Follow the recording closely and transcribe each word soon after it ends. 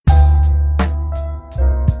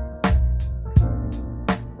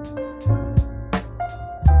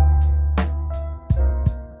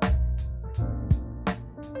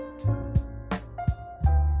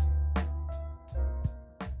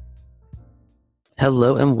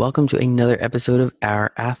Hello and welcome to another episode of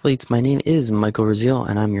Our Athletes. My name is Michael Raziel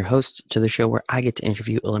and I'm your host to the show where I get to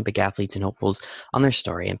interview Olympic athletes and hopefuls on their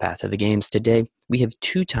story and path to the games. Today, we have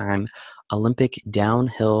two-time Olympic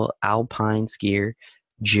downhill alpine skier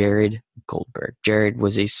Jared Goldberg. Jared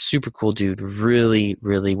was a super cool dude, really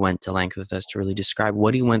went to length with us to really describe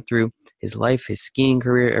what he went through, his life, his skiing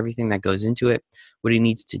career, everything that goes into it, what he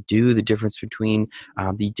needs to do, the difference between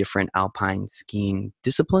the different alpine skiing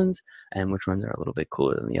disciplines, and which ones are a little bit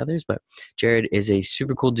cooler than the others. But Jared is a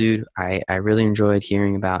super cool dude. I really enjoyed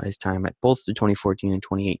hearing about his time at both the 2014 and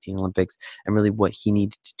 2018 Olympics and really what he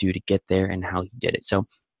needed to do to get there and how he did it. So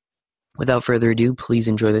without further ado, please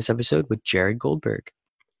enjoy this episode with Jared Goldberg.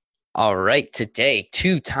 All right, today,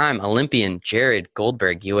 two-time Olympian Jared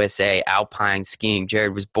Goldberg, USA, alpine skiing.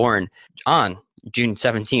 Jared was born on June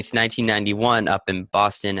 17th, 1991, up in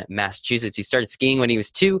Boston, Massachusetts. He started skiing when he was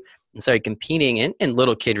 2 and started competing in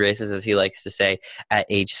little kid races, as he likes to say, at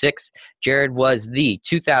age 6. Jared was the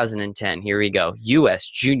 2010, here we go, U.S.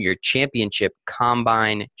 Junior Championship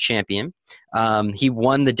Combine champion. He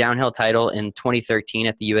won the downhill title in 2013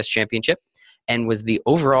 at the U.S. Championship and was the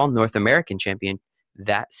overall North American champion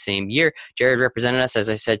that same year. Jared represented us, as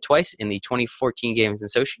I said, twice in the 2014 games in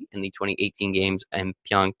Sochi and the 2018 games in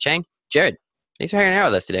Pyeongchang. Jared, thanks for hanging out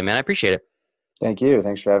with us today, man. I appreciate it. Thank you.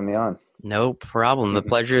 Thanks for having me on. No problem. The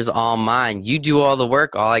pleasure is all mine. You do all the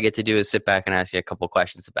work. All I get to do is sit back and ask you a couple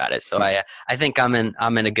questions about it. So I think I'm in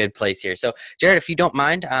a good place here. So Jared, if you don't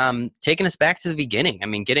mind, taking us back to the beginning. I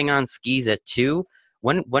mean, getting on skis at 2.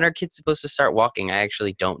 When are kids supposed to start walking? I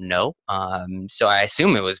actually don't know. So I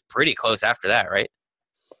assume it was pretty close after that, right?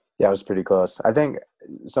 Yeah, it was pretty close. I think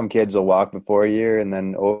some kids will walk before a year, and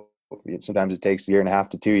then sometimes it takes a year and a half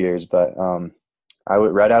to 2 years. But I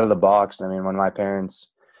went right out of the box. I mean, when my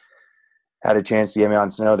parents had a chance to get me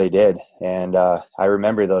on snow, they did, and I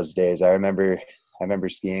remember those days. I remember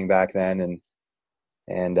skiing back then,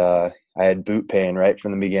 and I had boot pain right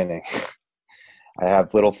from the beginning. I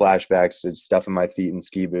have little flashbacks to stuffing my feet in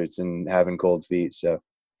ski boots and having cold feet. So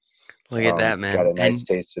look at that, man. Got a nice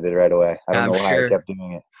taste of it right away. I don't know why I kept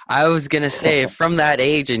doing it. I was going to say, from that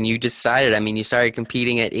age, and you decided, I mean, you started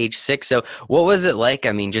competing at age 6. So what was it like,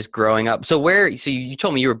 I mean, just growing up? So you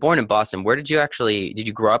told me you were born in Boston. Where did you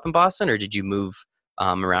grow up in Boston, or did you move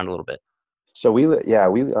around a little bit? So we lived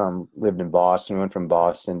in Boston. We went from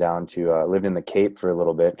Boston down to lived in the Cape for a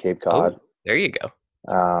little bit, Cape Cod. Oh, there you go.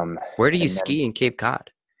 Where do you ski in Cape Cod?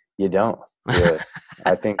 You don't really.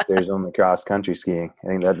 I think there's only cross country skiing. I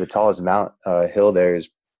think that the tallest hill there is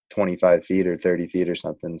 25 feet or 30 feet or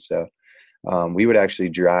something. So we would actually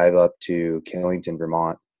drive up to Killington,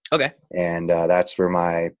 Vermont. Okay. And that's where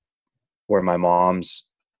my mom's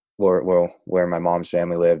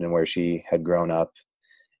family lived and where she had grown up.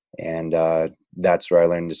 And that's where I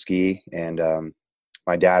learned to ski. And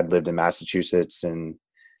my dad lived in Massachusetts and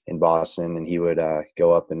in Boston, and he would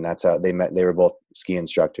go up, and that's how they met. They were both ski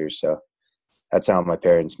instructors. So that's how my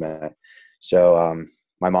parents met. So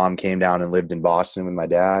my mom came down and lived in Boston with my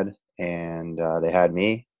dad, and they had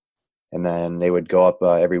me. And then they would go up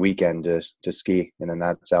every weekend to ski. And then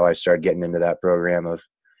that's how I started getting into that program of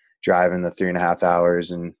driving the 3.5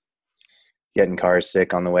 hours and getting cars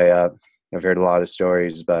sick on the way up. I've heard a lot of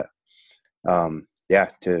stories, but about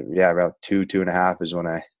 2.5 is when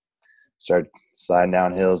I started sliding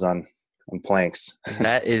down hills on planks.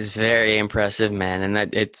 That is very impressive, man. And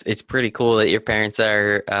that it's pretty cool that your parents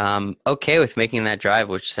are okay with making that drive,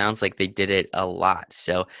 which sounds like they did it a lot.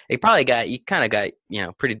 So you kind of got,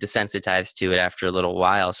 pretty desensitized to it after a little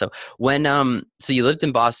while. So when so you lived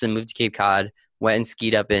in Boston, moved to Cape Cod, went and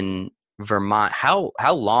skied up in Vermont. How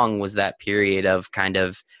long was that period of kind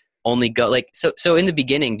of only go so in the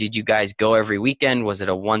beginning, did you guys go every weekend? Was it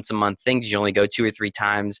a once a month thing? Did you only go 2 or 3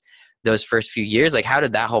 times those first few years? Like, how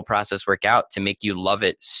did that whole process work out to make you love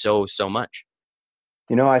it so much?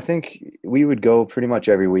 I think we would go pretty much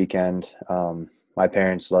every weekend. My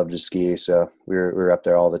parents loved to ski, so we were up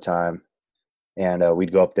there all the time, and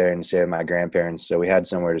we'd go up there and stay with my grandparents, so we had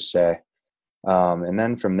somewhere to stay. And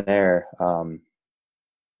then from there,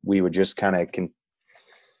 we would just kind of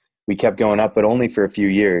we kept going up, but only for a few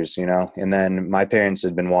years, and then my parents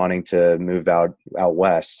had been wanting to move out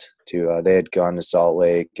west to, they had gone to Salt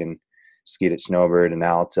Lake and skied at Snowbird and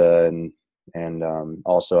Alta and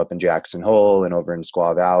also up in Jackson Hole and over in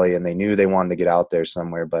Squaw Valley. And they knew they wanted to get out there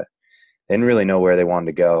somewhere, but they didn't really know where they wanted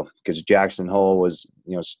to go because Jackson Hole was,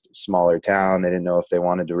 smaller town. They didn't know if they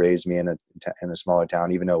wanted to raise me in a smaller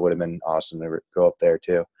town, even though it would have been awesome to grow up there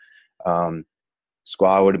too.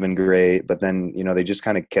 Squaw would have been great, but then, they just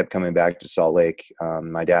kind of kept coming back to Salt Lake.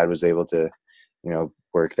 My dad was able to,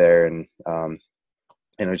 work there and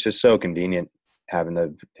it was just so convenient having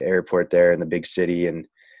the airport there in the big city and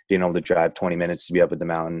being able to drive 20 minutes to be up at the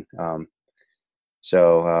mountain.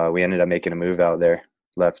 So we ended up making a move out there,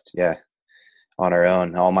 left, on our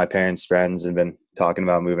own. All my parents' friends had been talking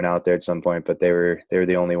about moving out there at some point, but they were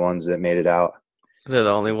the only ones that made it out. They're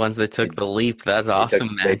the only ones that took the leap. That's They took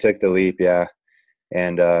awesome, they man. took the leap, yeah.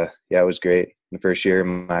 And it was great. The first year,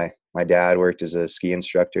 my dad worked as a ski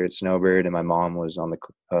instructor at Snowbird, and my mom was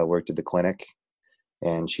worked at the clinic,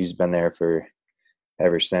 and she's been there for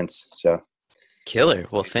ever since. So Killer.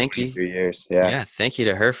 Well, thank you. 3 years, yeah. Yeah, thank you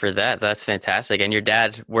to her for that. That's fantastic. And your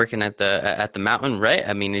dad working at the mountain, right?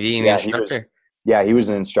 I mean, being an Yeah, he was. instructor. Yeah, he was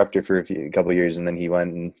an instructor for a couple of years, and then he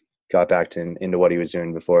went and got back into what he was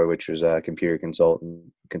doing before, which was computer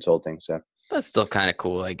consulting. So That's still kind of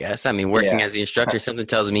cool, I guess. I mean, working yeah, as the instructor, something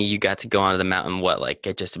tells me you got to go onto the mountain,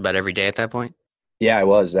 like just about every day at that point? yeah, I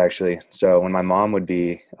was actually. So when my mom would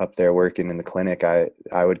be up there working in the clinic, I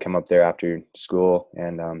would come up there after school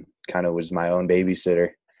and kind of was my own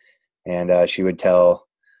babysitter, and she would tell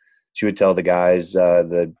the guys,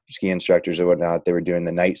 the ski instructors or whatnot, they were doing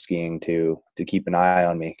the night skiing to keep an eye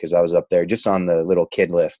on me because I was up there just on the little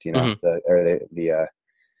kid lift, Hmm. the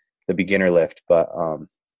beginner lift. But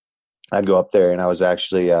I'd go up there, and I was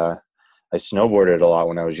actually I snowboarded a lot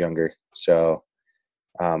when I was younger, so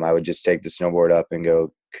I would just take the snowboard up and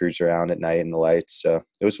go cruise around at night in the lights. So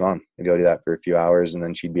it was fun. I'd go do that for a few hours, and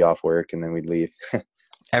then she'd be off work, and then we'd leave.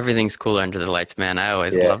 Everything's cooler under the lights, man. I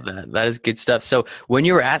always Yeah. love that. That is good stuff. So when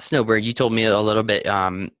you were at Snowbird, you told me a little bit.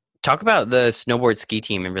 Talk about the snowboard ski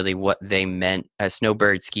team and really what they meant, a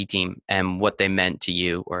snowbird ski team, and what they meant to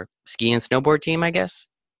you, or ski and snowboard team, I guess,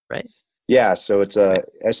 right? Yeah, so it's a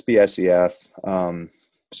SBSEF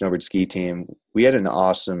snowboard ski team. We had an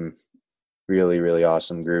awesome, really, really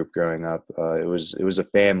awesome group growing up. It was a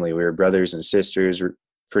family. We were brothers and sisters,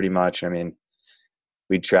 pretty much. I mean,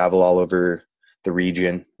 we'd travel all over the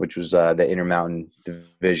region, which was the Intermountain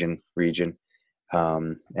Division region,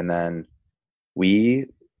 and then we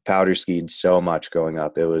powder skied so much growing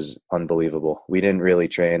up. It was unbelievable. We didn't really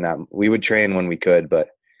train that. We would train when we could, but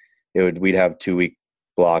we'd have 2 week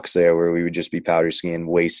blocks there where we would just be powder skiing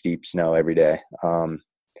waist deep snow every day.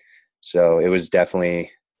 So it was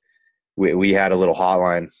definitely, we had a little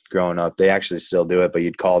hotline growing up. They actually still do it, but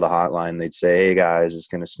you'd call the hotline. They'd say, "Hey guys, it's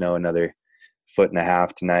going to snow another 1.5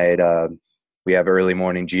 feet tonight. We have early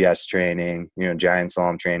morning GS training, giant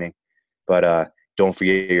slalom training, but don't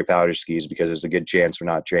forget your powder skis because there's a good chance we're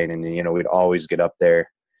not training." And we'd always get up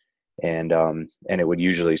there, and it would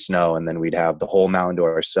usually snow, and then we'd have the whole mountain to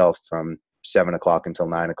ourselves from 7 o'clock until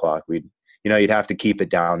 9 o'clock. You'd have to keep it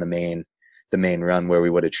down the main run where we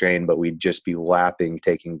would have trained, but we'd just be lapping,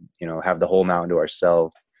 have the whole mountain to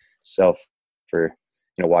ourselves self for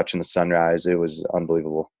watching the sunrise. It was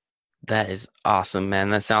unbelievable. That is awesome, man.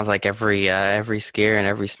 That sounds like every skier and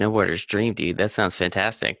every snowboarder's dream, dude. That sounds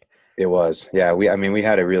fantastic. It was, yeah. We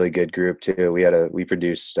had a really good group too. We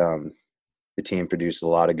produced the team produced a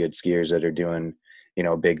lot of good skiers that are doing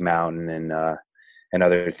big mountain and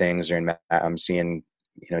other things. I'm seeing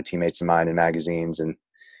teammates of mine in magazines and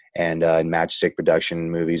in matchstick production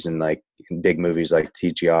movies and like in big movies like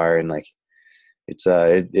TGR, and like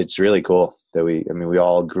it's really cool that we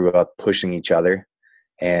all grew up pushing each other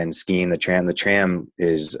and skiing the tram. The tram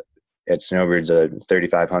is at Snowbird's a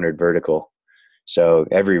 3,500 vertical. So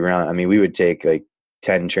every run, we would take like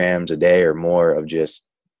 10 trams a day or more of just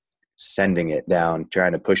sending it down,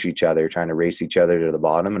 trying to push each other, trying to race each other to the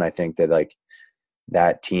bottom. And I think that like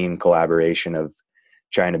that team collaboration of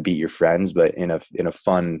trying to beat your friends, but in a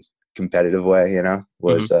fun, competitive way,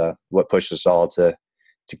 was what pushed us all to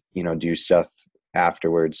do stuff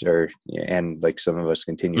afterwards, and like some of us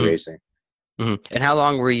continue racing. Mm-hmm. And how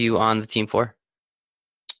long were you on the team for?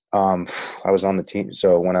 I was on the team.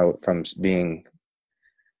 So I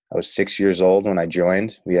was 6 years old when I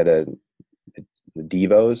joined. We had the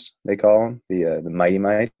Devos, they call them, the Mighty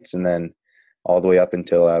Mites, and then all the way up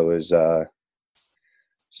until I was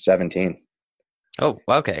 17. Oh,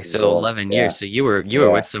 okay. So 11 years. So you were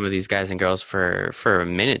with some of these guys and girls for a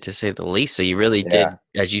minute, to say the least. So you really did,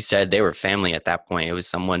 as you said, they were family at that point. It was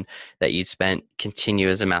someone that you spent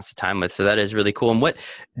continuous amounts of time with. So that is really cool. And what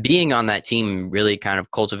being on that team, really kind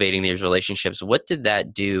of cultivating these relationships, what did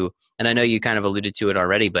that do? And I know you kind of alluded to it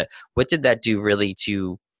already, but what did that do really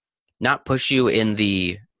to not push you in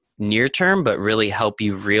the near term, but really help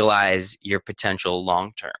you realize your potential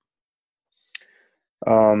long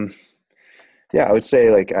term? Yeah, I would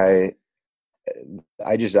say like I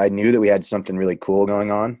knew that we had something really cool going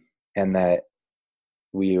on and that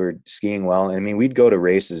we were skiing well. And we'd go to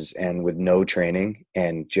races and with no training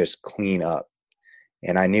and just clean up.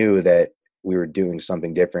 And I knew that we were doing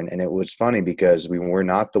something different. And it was funny because we were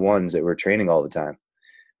not the ones that were training all the time.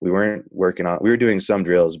 We weren't we were doing some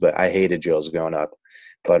drills, but I hated drills growing up.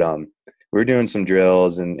 But we were doing some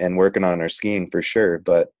drills and working on our skiing for sure.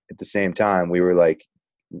 But at the same time, we were like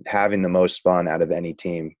having the most fun out of any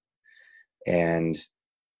team and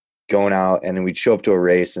going out, and then we'd show up to a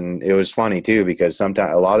race. And it was funny too, because a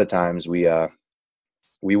lot of times we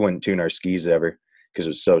wouldn't tune our skis ever because it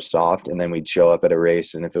was so soft. And then we'd show up at a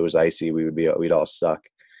race, and if it was icy, we'd all suck.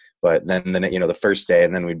 But then, the first day,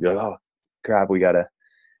 and then we'd be like, oh crap, we gotta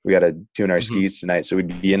tune our skis tonight. So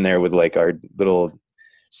we'd be in there with like our little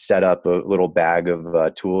setup, a little bag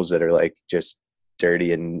of tools that are like just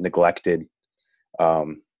dirty and neglected,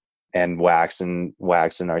 and waxing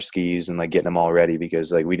our skis and like getting them all ready,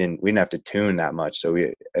 because like we didn't have to tune that much. So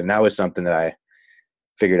and that was something that I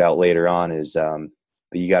figured out later on is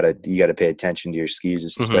you gotta pay attention to your skis,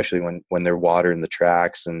 especially when they're water in the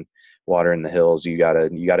tracks and water in the hills. You gotta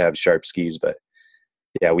have sharp skis. But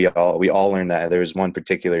yeah, we all learned that. There was one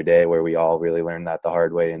particular day where we all really learned that the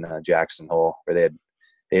hard way in Jackson Hole, where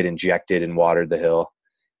they had injected and watered the hill.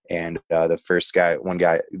 And one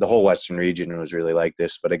guy, the whole Western region was really like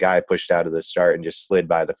this, but a guy pushed out of the start and just slid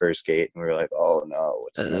by the first gate. And we were like, oh no,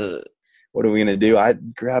 what are we going to do? I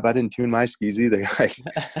didn't tune my skis either. Like,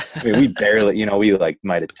 I mean, we barely, we like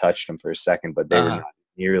might've touched them for a second, but they were not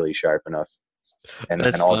nearly sharp enough. And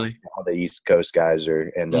then all the East Coast guys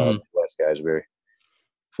and West guys were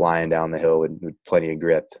flying down the hill with plenty of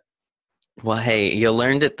grip. Well, hey, you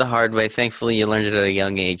learned it the hard way. Thankfully, you learned it at a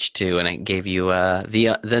young age too, and it gave you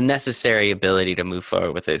the necessary ability to move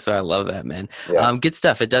forward with it. So I love that, man. Yeah. Good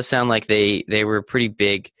stuff. It does sound like they were a pretty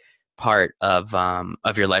big part of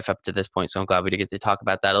your life up to this point. So I'm glad we did get to talk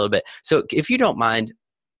about that a little bit. So if you don't mind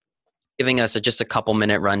giving us just a couple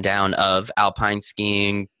minute rundown of alpine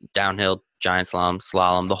skiing, downhill, giant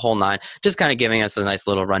slalom, the whole nine, just kind of giving us a nice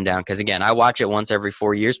little rundown. Because again, I watch it once every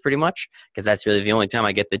 4 years pretty much, because that's really the only time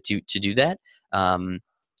I get to do that. And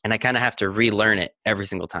I kind of have to relearn it every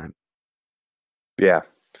single time. Yeah.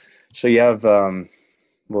 So you have, well,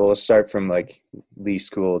 let's start from like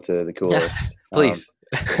least cool to the coolest. Please.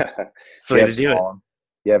 That's the way to do it.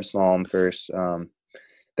 You have slalom first.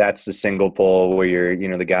 That's the single pole where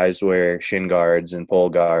the guys wear shin guards and pole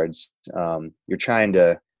guards. You're trying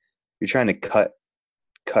to cut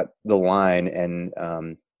the line,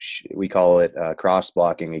 and we call it cross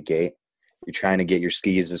blocking a gate. You're trying to get your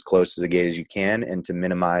skis as close to the gate as you can, and to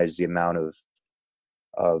minimize the amount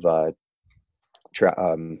of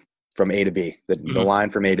from A to B. The line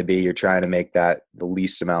from A to B, you're trying to make that the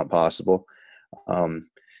least amount possible.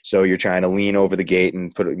 So you're trying to lean over the gate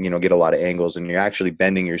and get a lot of angles, and you're actually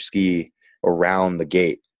bending your ski around the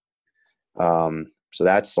gate. So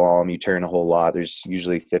that's slalom. You turn a whole lot. There's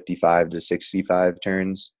usually 55 to 65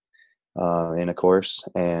 turns in a course.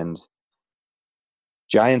 And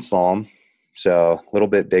giant slalom, so a little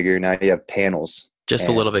bit bigger. Now you have panels. Just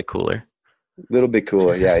a little bit cooler. A little bit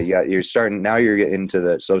cooler, yeah. You're getting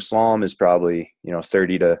into so slalom is probably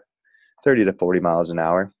 30 to 40 miles an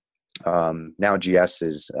hour. Now GS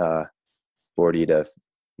is 40 to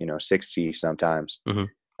 60 sometimes.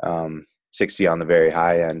 60 on the very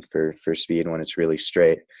high end for speed when it's really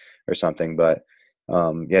straight or something. But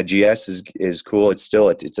GS is cool. It's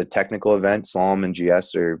a technical event. Slalom and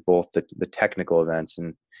GS are both the technical events,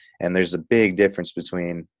 and there's a big difference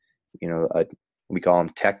between we call them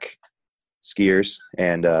tech skiers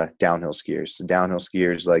and downhill skiers. The downhill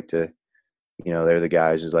skiers like to they're the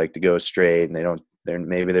guys who like to go straight, and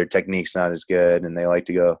maybe their technique's not as good, and they like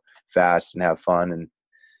to go fast and have fun and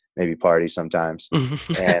maybe party sometimes.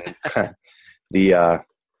 And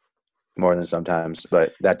more than sometimes,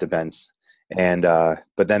 but that depends. And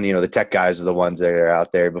but then the tech guys are the ones that are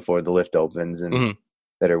out there before the lift opens and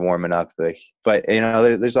that are warming up. But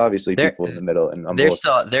there's obviously people in the middle, and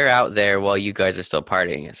they're out there while you guys are still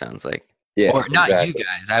partying, it sounds like. Yeah, or not exactly. You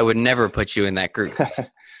guys. I would never put you in that group.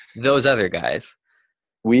 Those other guys.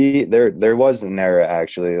 There was an era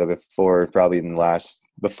actually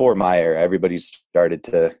before my era, everybody started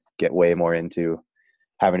to get way more into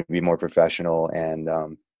having to be more professional. And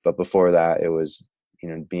but before that, it was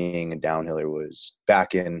being a downhiller was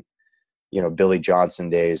back in Billy Johnson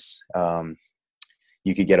days.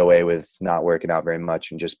 You could get away with not working out very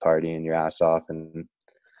much and just partying your ass off. And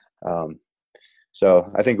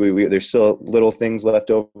so I think there's still little things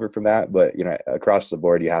left over from that, but across the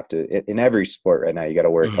board, you have to, in every sport right now, you got to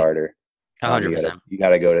work harder. 100%. You got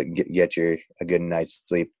to go to get a good night's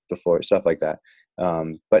sleep before, stuff like that.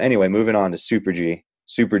 But anyway, moving on to Super Giant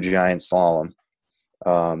Slalom.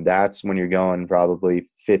 That's when you're going probably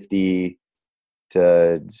 50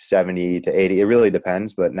 to 70 to 80. It really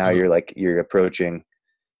depends, but now Mhm. you're approaching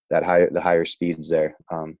the higher speeds there.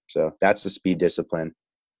 So that's the speed discipline.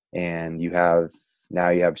 And you have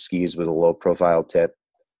skis with a low profile tip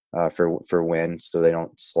for wind, so they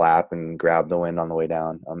don't slap and grab the wind on the way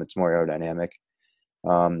down. It's more aerodynamic.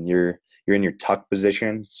 You're in your tuck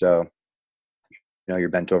position, so you're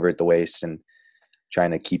bent over at the waist and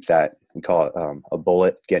trying to keep that. We call it a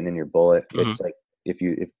bullet, getting in your bullet. Mhm. It's like if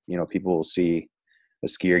people will see a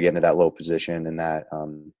skier get into that low position, and that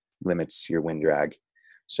limits your wind drag.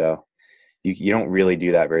 So you don't really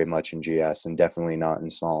do that very much in GS, and definitely not in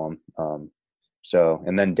slalom. So,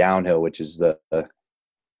 and then downhill, which is the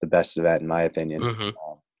best event in my opinion. Mhm.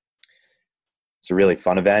 Um, it's a really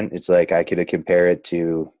fun event. It's like I could compare it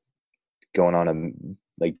to going on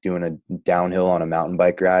doing a downhill on a mountain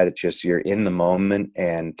bike ride. It's just you're in the moment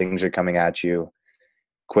and things are coming at you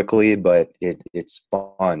quickly, but it's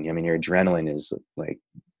fun. I mean, your adrenaline is like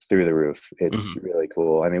through the roof. It's Mhm. really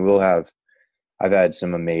cool. I mean, I've had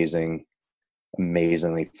some amazingly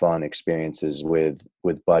fun experiences with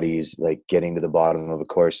buddies, like getting to the bottom of a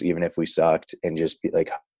course even if we sucked, and just be like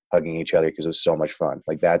hugging each other because it was so much fun.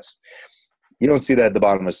 Like that's, you don't see that at the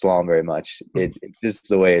bottom of slalom very much. It's just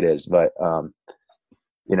the way it is, but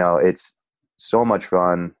it's so much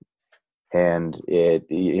fun. And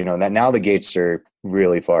that now the gates are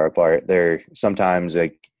really far apart. They're sometimes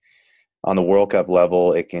like on the World Cup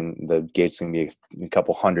level, the gates can be a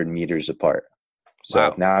couple 100 meters apart.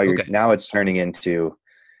 So Wow. Okay. now it's turning into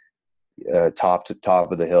top to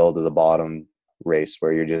top of the hill to the bottom race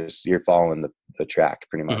where you're following the track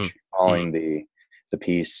pretty Mhm. much, Mhm. following the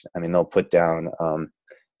piece. I mean, they'll put down,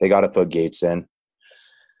 they got to put gates in,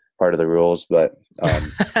 part of the rules, but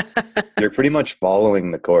you're pretty much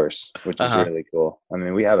following the course, which is Uh-huh. really cool. I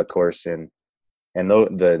mean, we have a course and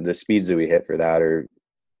the speeds that we hit for that are,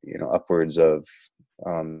 upwards of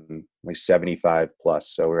like 75 plus.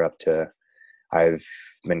 So we're up to, I've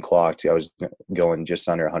been clocked. I was going just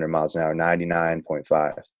under 100 miles an hour,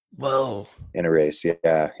 99.5 Whoa. in a race.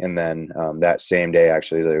 Yeah. And then that same day,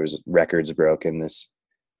 actually, there was records broken. This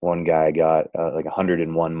one guy got like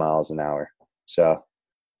 101 miles an hour. So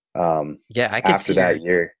Yeah, I could see after that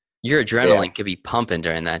year, your yeah. adrenaline could be pumping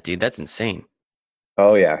during that, dude. That's insane.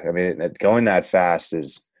 Oh yeah. I mean, going that fast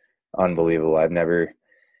is unbelievable.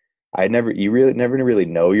 You really never really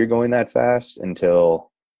know you're going that fast until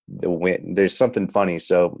the wind. There's something funny.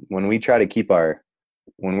 So when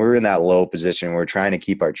we're in that low position, we're trying to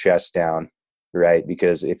keep our chest down, right?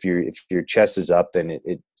 Because if your chest is up, then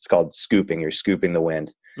it's called scooping. You're scooping the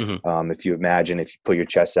wind. Mhm. If you put your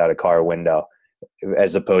chest out a car window,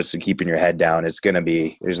 as opposed to keeping your head down, there's gonna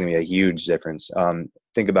be a huge difference.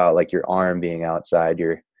 Think about like your arm being outside.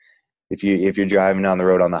 If you're driving down the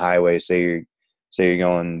road on the highway, say you're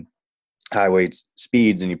going highway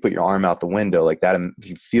speeds and you put your arm out the window like that, if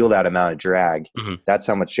you feel that amount of drag, Mhm. that's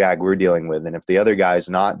how much drag we're dealing with. And if the other guy's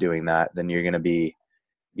not doing that, then you're going to be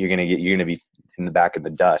in the back of the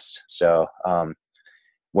dust. So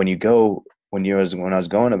when I was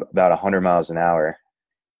going about 100 miles an hour,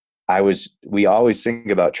 we always think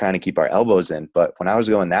about trying to keep our elbows in, but when I was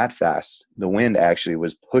going that fast, the wind actually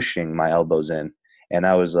was pushing my elbows in, and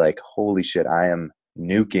I was like, holy shit, I am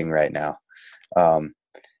nuking right now. um,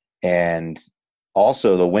 and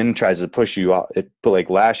also the wind tries to push you out. But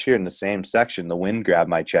like last year in the same section, the wind grabbed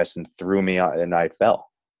my chest and threw me out, and I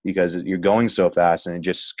fell because you're going so fast and it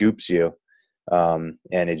just scoops you. And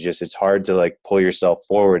it's hard to like pull yourself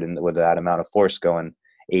forward and with that amount of force going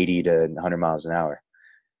 80 to 100 miles an hour.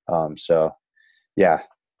 So yeah,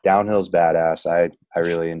 downhill's badass. I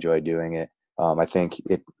really enjoy doing it. I think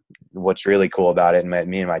what's really cool about it, and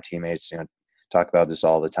me and my teammates, talk about this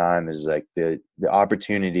all the time, is like the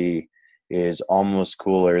opportunity is almost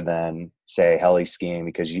cooler than say heli skiing,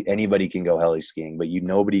 because anybody can go heli skiing, but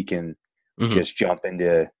nobody can Mhm. just jump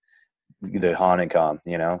into the honeycomb,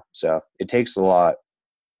 so it takes a lot.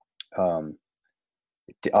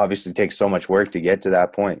 It obviously takes so much work to get to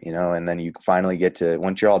that point, and then you finally get to,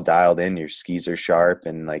 once you're all dialed in, your skis are sharp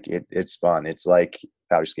and like it's fun. It's like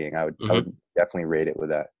powder skiing. I Mhm. would definitely rate it with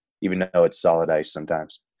that, even though it's solid ice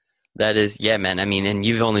sometimes. That is, yeah, man. I mean, and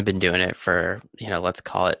you've only been doing it for, let's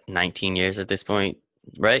call it 19 years at this point,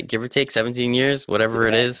 right? Give or take 17 years, whatever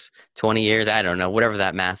it Yeah. is, 20 years, I don't know, whatever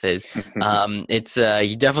that math is. It's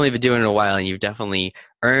you've definitely been doing it a while, and you've definitely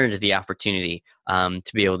earned the opportunity to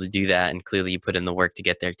be able to do that. And clearly, you put in the work to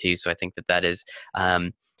get there too. So I think that is,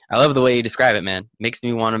 I love the way you describe it, man. Makes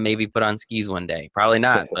me want to maybe put on skis one day. Probably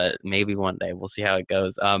not, but maybe one day. We'll see how it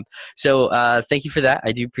goes. So thank you for that.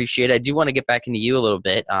 I do appreciate it. I do want to get back into you a little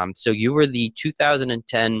bit. So you were the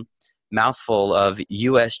 2010 mouthful of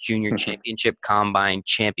U.S. Junior Championship Combine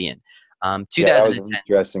champion. Yeah, that was an 2010.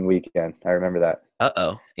 interesting weekend. I remember that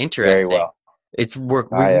very Interesting. well. It's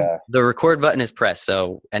I the record button is pressed.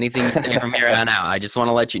 So anything you say from here on out, I just want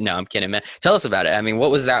to let you know. I'm kidding, man. Tell us about it. I mean, what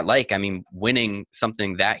was that like? I mean, winning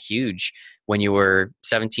something that huge when you were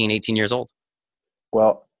 17, 18 years old.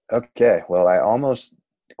 Well, okay. Well, I almost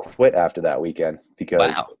quit after that weekend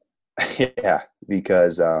because, Wow. yeah,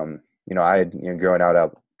 because I had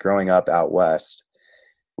growing up out west,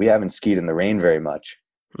 we haven't skied in the rain very much,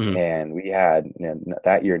 Mhm. and we had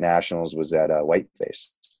that year nationals was at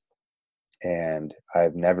Whiteface, and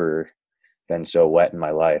I've never been so wet in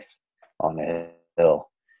my life on a hill.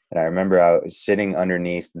 And I remember I was sitting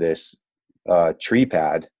underneath this tree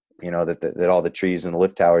pad, that all the trees and the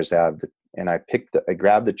lift towers have, and I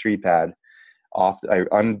grabbed the tree pad off. I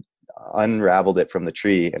unraveled it from the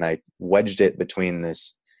tree, and I wedged it between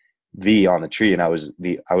this V on the tree, and I was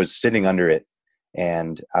sitting under it,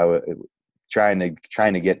 and I was trying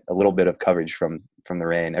to get a little bit of coverage from the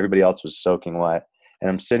rain. Everybody else was soaking wet, and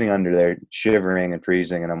I'm sitting under there shivering and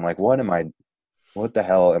freezing, and I'm like, what the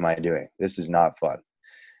hell am I doing? This is not fun.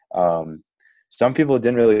 Some people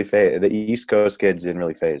didn't really phase. The East Coast kids didn't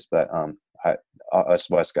really phase, but us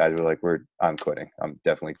West guys were like, I'm quitting. I'm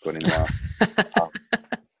definitely quitting now.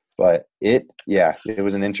 But it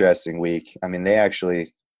was an interesting week. I mean,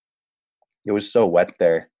 it was so wet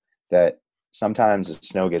there that sometimes the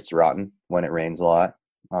snow gets rotten when it rains a lot.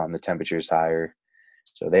 The temperature is higher.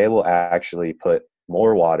 So they will actually put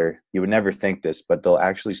more water. You would never think this, but they'll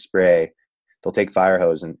actually they'll take fire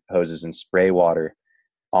hoses and spray water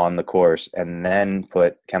on the course and then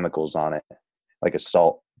put chemicals on it, like a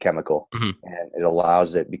salt chemical. Mhm. And it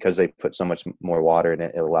allows it, because they put so much more water in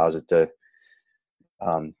it, it allows it to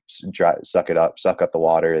suck up the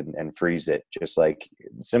water and freeze it, just like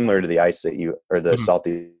similar to the ice the salt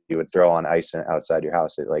that you would throw on ice outside your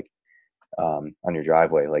house. It on your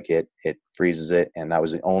driveway, like it freezes it. And that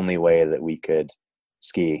was the only way that we could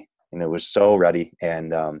ski. And it was so ruddy.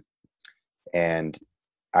 And I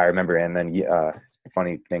remember, and then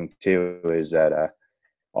funny thing too is that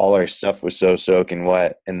all our stuff was so soaking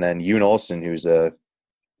wet. And then Yoon Olsen, who's a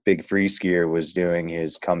big free skier, was doing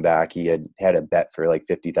his comeback. He had a bet for like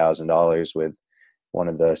 $50,000 with one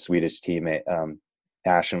of the Swedish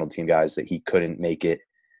national team guys that he couldn't make it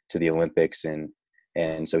to the Olympics, and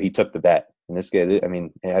so he took the bet. And this guy, I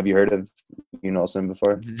mean, have you heard of Yoon Olsen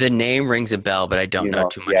before? The name rings a bell, but I don't know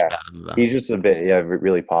too much about him. He's just a bit,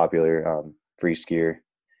 really popular free skier,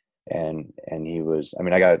 and he was. I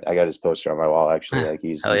mean, I got his poster on my wall actually. Like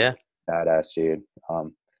he's hell yeah, badass dude.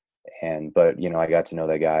 But I got to know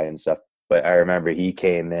that guy and stuff. But I remember he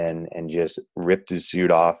came in and just ripped his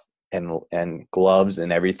suit off and gloves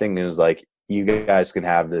and everything. It was like, you guys can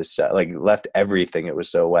have this stuff. Like left everything. It was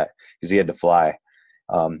so wet because he had to fly.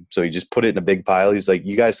 So he just put it in a big pile. He's like,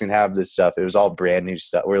 you guys can have this stuff. It was all brand new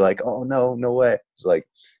stuff. We're like, oh no way. It's like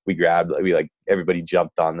everybody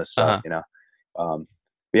jumped on this stuff,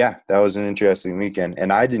 yeah, that was an interesting weekend.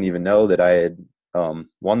 And I didn't even know that I had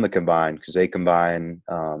won the combine, because they combine.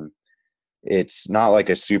 It's not like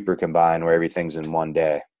a super combine where everything's in one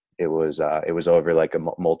day. It was over like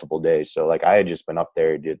multiple days. So like I had just been up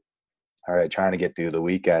there, trying to get through the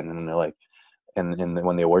weekend, and then they're like, and then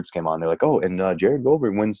when the awards came on, they're like, oh, and Jared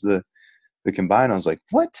Goldberg wins the combine. I was like,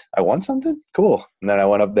 what? I won something? Cool. And then I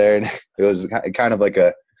went up there, and it was kind of like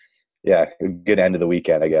a good end of the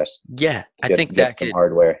weekend, I guess. Yeah, I think that some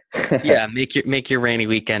hardware. Yeah, make your rainy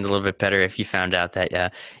weekend a little bit better if you found out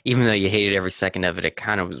that even though you hated every second of it, it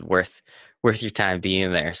kind of was worth your time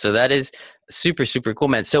being there. So that is super, super cool,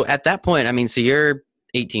 man. So at that point, I mean, so you're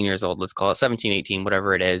 18 years old, let's call it 17, 18,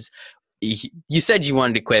 whatever it is. You said you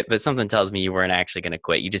wanted to quit, but something tells me you weren't actually going to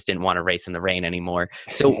quit. You just didn't want to race in the rain anymore.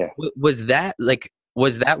 So Yeah. was that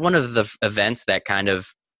one of the events that kind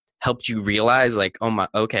of helped you realize like,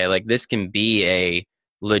 okay, like this can be a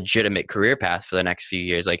legitimate career path for the next few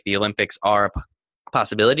years? Like the Olympics are a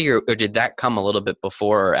possibility, or did that come a little bit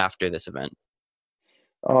before or after this event?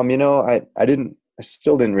 I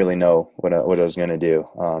still didn't really know what I was going to do.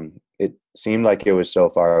 It seemed like it was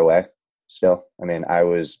so far away still. I mean,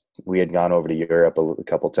 we had gone over to Europe a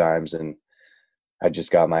couple times, and I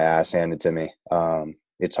just got my ass handed to me.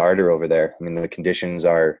 It's harder over there. I mean, the conditions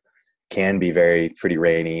can be pretty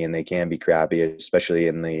rainy, and they can be crappy, especially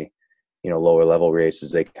in the, lower level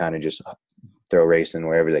races. They kind of just throw racing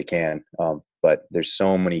wherever they can. But there's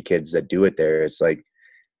so many kids that do it there. It's like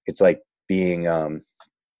being a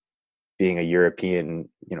European,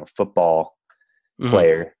 football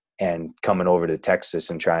player and coming over to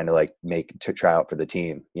Texas and trying to try out for the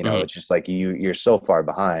team. It's just like you're so far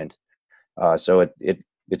behind. So it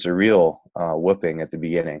it's a real whooping at the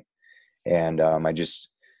beginning. And I just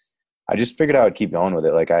figured I would keep going with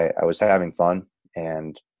it. Like I was having fun,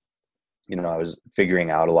 and I was figuring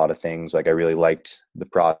out a lot of things. Like I really liked the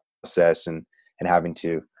process and having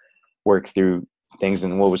to work through things.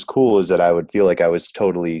 And what was cool is that I would feel like I was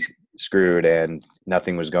totally screwed and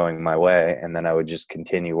nothing was going my way, and then I would just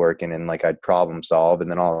continue working, and like I'd problem solve, and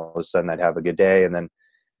then all of a sudden I'd have a good day, and then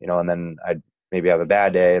and then I'd maybe have a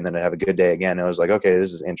bad day, and then I'd have a good day again. And I was like, okay,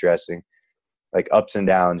 this is interesting. Like ups and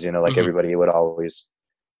downs, like everybody would always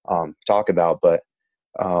talk about, but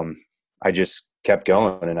I just kept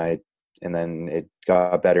going, and then it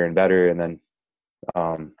got better and better, and then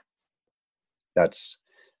that's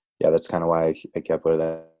kind of why I kept with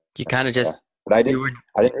that. You kind of just, but I didn't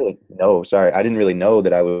really know. Sorry, I didn't really know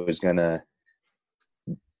that I was gonna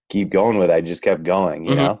keep going with it. I just kept going.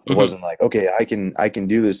 It wasn't like, okay, I can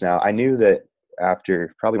do this now. I knew that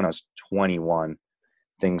after probably when I was 21,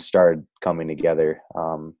 things started coming together.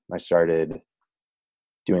 I started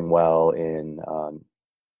doing well in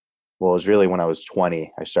it was really when I was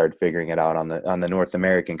 20. I started figuring it out on the North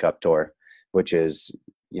American Cup Tour, which is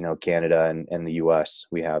Canada and the US.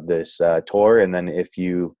 We have this tour, and then if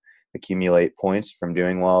you accumulate points from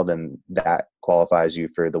doing well, then that qualifies you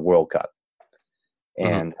for the World Cup.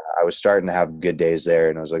 And I was starting to have good days there,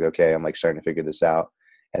 and I was like, okay, I'm like starting to figure this out.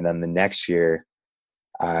 And then the next year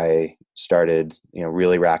I started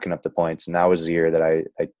really racking up the points, and that was the year that I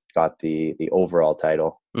got the overall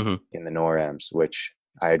title in the NORAMs, which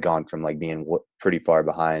I had gone from like being pretty far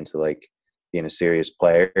behind to like being a serious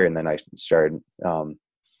player. And then I started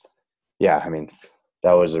I mean,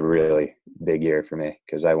 that was a really big year for me,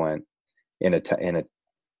 because I went in a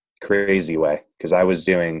crazy way, because I was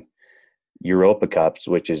doing Europa Cups,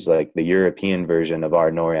 which is like the European version of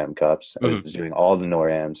our NORAM Cups. I was doing all the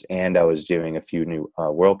NORAMs, and I was doing a few new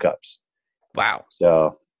World Cups. Wow.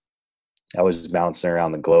 So I was bouncing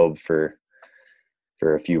around the globe for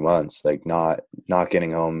a few months, like not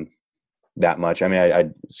getting home that much. I mean,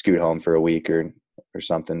 I'd scoot home for a week or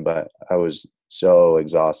something, but I was so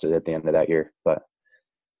exhausted at the end of that year. But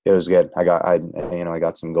it was good. I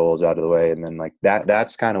got some goals out of the way, and then like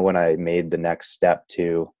that's kind of when I made the next step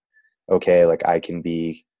to, okay, like I can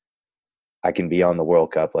be on the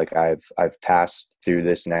World Cup. Like I've passed through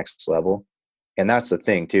this next level. And that's the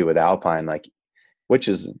thing too with Alpine, like, which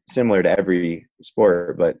is similar to every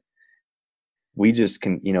sport, but we just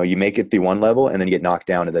can, you make it through one level, and then you get knocked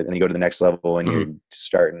down, and you go to the next level, and you're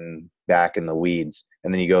starting back in the weeds,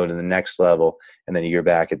 and then you go to the next level, and then you're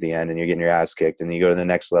back at the end, and you're getting your ass kicked, and you go to the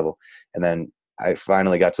next level. And then I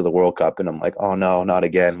finally got to the World Cup, and I'm like, oh no, not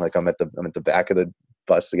again. Like I'm at the back of the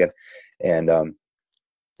bus again. And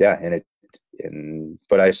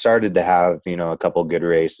but I started to have, a couple good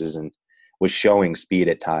races, and was showing speed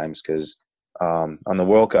at times, because on the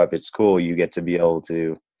World Cup, it's cool. You get to be able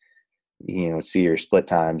to, see your split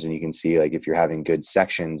times, and you can see like if you're having good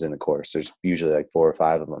sections in a course. There's usually like 4 or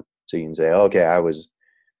 5 of them, so you can say, okay, I was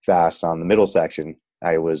fast on the middle section.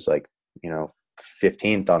 I was like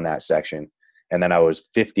 15th on that section, and then I was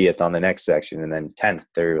 50th on the next section, and then 10th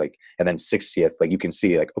or like, and then 60th. Like you can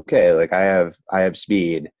see like, okay, like I have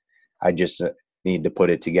speed. I just need to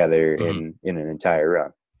put it together in an entire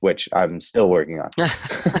run, which I'm still working on.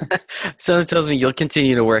 So it tells me you'll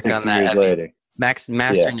continue to work on that. Years later.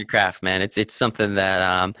 Mastering your craft, man. It's something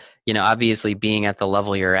that, obviously being at the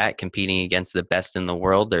level you're at, competing against the best in the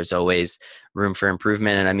world, there's always room for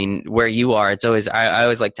improvement. And I mean, where you are, it's always, I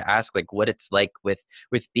always like to ask like what it's like with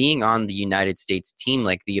being on the United States team,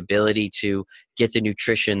 like the ability to get the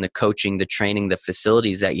nutrition, the coaching, the training, the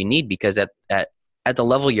facilities that you need, because at the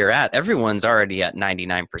level you're at, everyone's already at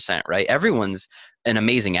 99%, right? Everyone's an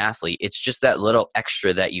amazing athlete. It's just that little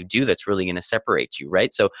extra that you do that's really going to separate you,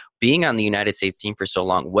 right? So being on the United States team for so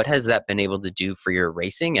long, what has that been able to do for your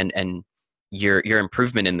racing and your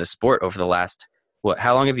improvement in the sport over the last,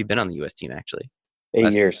 how long have you been on the US team actually?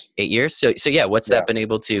 8 years. 8 years? So yeah, what's that been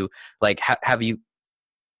able to, like, have you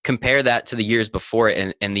compare that to the years before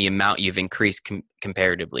and the amount you've increased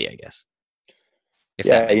comparatively, I guess? If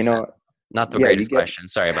that makes sense. Not the greatest question.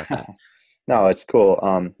 Sorry about that. No, it's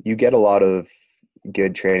cool. You get a lot of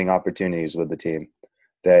good training opportunities with the team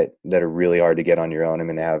that are really hard to get on your own. I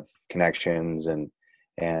mean, they have connections and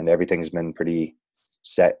everything's been pretty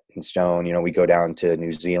set in stone. We go down to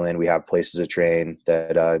New Zealand. We have places to train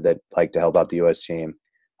that like to help out the U.S. team.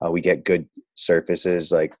 We get good surfaces.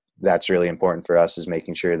 Like that's really important for us, is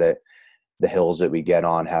making sure that the hills that we get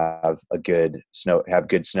on have good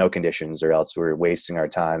snow conditions, or else we're wasting our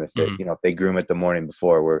time. If if they groom it the morning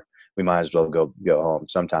before, we might as well go home.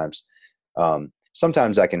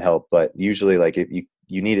 Sometimes I can help, but usually like if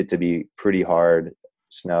you need it to be pretty hard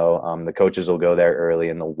snow. The coaches will go there early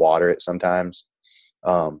and they'll water it sometimes,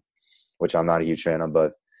 which I'm not a huge fan of,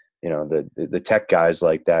 but the tech guys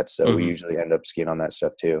like that. So we usually end up skiing on that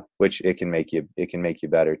stuff too, which it can make you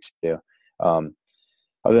better too.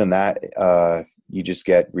 Other than that, you just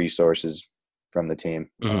get resources from the team.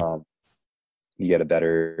 You get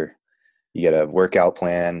a workout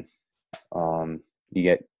plan. You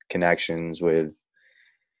get connections with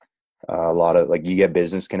a lot of, like, you get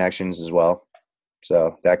business connections as well.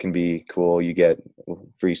 So that can be cool. You get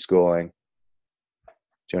free schooling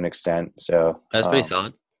to an extent. So That's pretty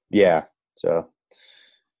solid. Yeah. So,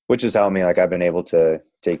 which has helped me. Like, I've been able to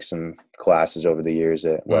take some classes over the years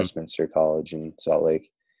at Westminster College in Salt Lake.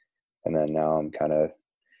 And then now I'm kind of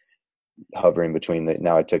hovering between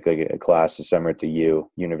now I took a class this summer at the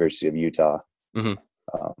University of Utah.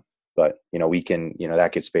 But, we can,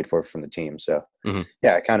 that gets paid for from the team. So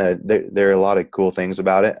yeah, kind of, there are a lot of cool things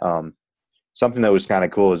about it. Something that was kind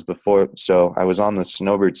of cool is so I was on the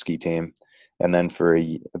snowbird ski team. And then for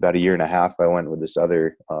about a year and a half, I went with this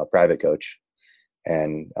other private coach,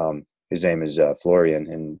 and his name is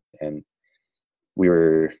Florian, and we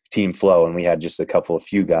were Team Flow, and we had just a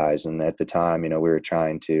few guys. And at the time, I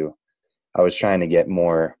was trying to get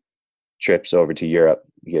more trips over to Europe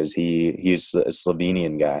because he's a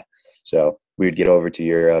Slovenian guy. So we would get over to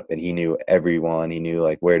Europe, and he knew everyone. He knew,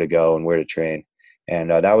 like, where to go and where to train. And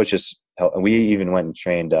that was just – we even went and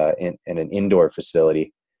trained in an indoor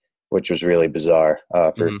facility, which was really bizarre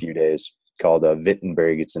for a few days, called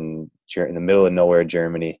Wittenberg. It's in the middle of nowhere,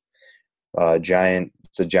 Germany.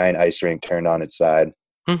 It's a giant ice rink turned on its side.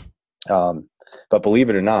 But believe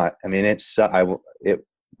it or not, I mean,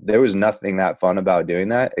 there was nothing that fun about doing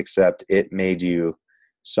that, except it made you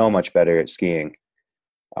so much better at skiing.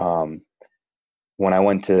 When I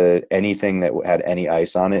went to anything that had any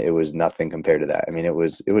ice on it, it was nothing compared to that. I mean, it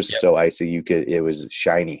was so icy, it was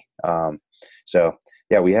shiny. So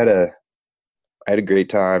yeah, I had a great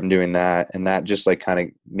time doing that, and that just, like, kind of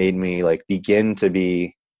made me, like, begin to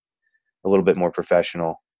be a little bit more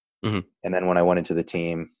professional. And then when I went into the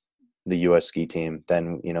team, the US ski team,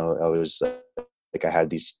 then, I was like, I had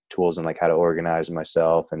these tools and, like, how to organize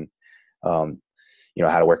myself and, how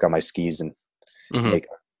to work on my skis and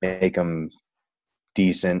make them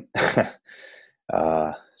decent,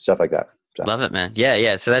 stuff like that. So. Love it, man.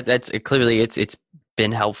 Yeah. So that's clearly it's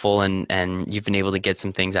been helpful, and you've been able to get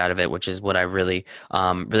some things out of it, which is what I really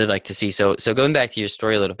like to see. So going back to your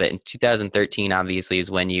story a little bit, in 2013 obviously is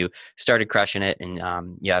when you started crushing it, and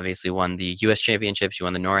you obviously won the US championships, you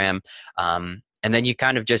won the NORAM, and then you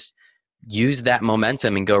kind of just use that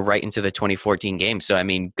momentum and go right into the 2014 games. So I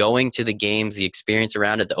mean, going to the games, the experience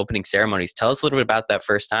around it, the opening ceremonies, tell us a little bit about that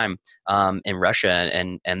first time in Russia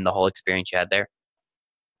and the whole experience you had there.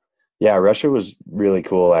 Yeah, Russia was really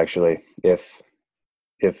cool, actually. If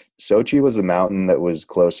Sochi was the mountain that was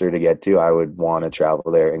closer to get to, I would want to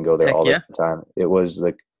travel there and go there all the time. It was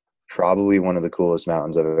probably one of the coolest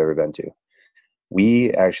mountains I've ever been to.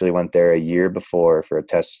 We actually went there a year before for a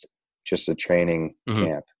test, just a training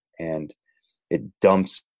camp, and it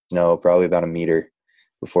dumped snow probably about a meter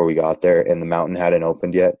before we got there, and the mountain hadn't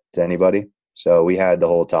opened yet to anybody. So we had the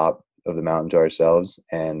whole top of the mountain to ourselves,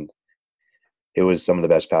 and it was some of the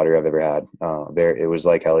best powder I've ever had. It was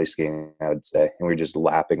like heli skiing, I would say. And we were just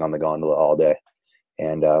lapping on the gondola all day.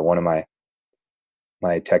 And one of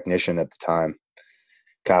my technician at the time,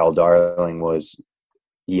 Kyle Darling,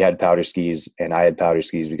 he had powder skis and I had powder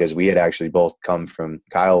skis because we had actually both come from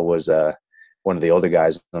 – Kyle was one of the older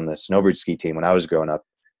guys on the snowbird ski team when I was growing up.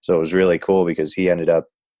 So it was really cool because he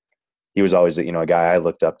was always a guy I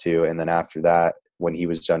looked up to. And then after that, when he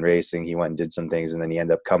was done racing, he went and did some things, and then he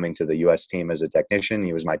ended up coming to the U.S. team as a technician.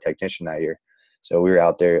 He was my technician that year. So we were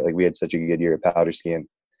out there, like, we had such a good year of powder skiing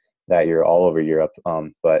that year all over Europe.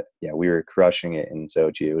 But yeah, we were crushing it in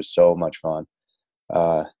Sochi. It was so much fun.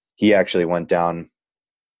 He actually went down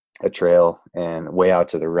a trail and way out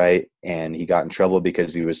to the right, and he got in trouble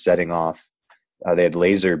because he was setting off. They had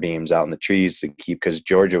laser beams out in the trees to keep, because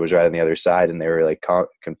Georgia was right on the other side, and they were like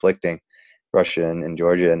conflicting, Russia and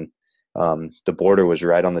Georgia, and the border was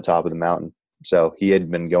right on the top of the mountain. So he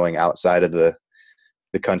had been going outside of the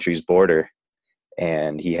country's border,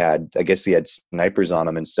 and I guess he had snipers on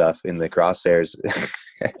him and stuff in the crosshairs.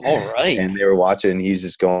 All right. And they were watching, he's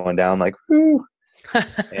just going down like, whoo,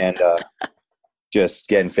 and just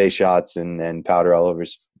getting face shots and powder all over,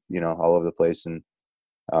 all over the place. And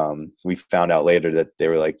we found out later that they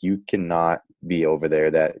were like, you cannot be over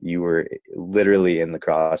there, that you were literally in the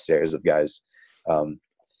crosshairs of guys.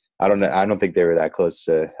 I don't know. I don't think they were that close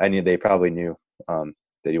to. I knew they probably knew that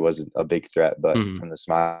he wasn't a big threat, but from the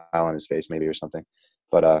smile on his face, maybe, or something.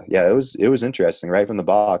 But yeah, it was interesting right from the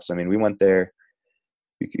box. I mean, we went there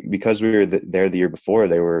because we were there the year before.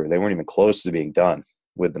 They weren't even close to being done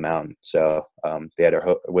with the mountain. So they had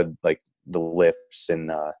with like the lifts and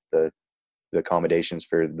the accommodations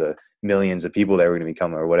for the millions of people that were going to be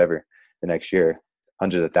coming or whatever the next year,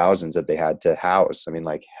 hundreds of thousands that they had to house. I mean,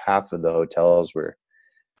 like half of the hotels were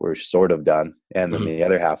sort of done, and then the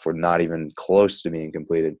other half were not even close to being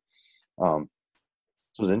completed.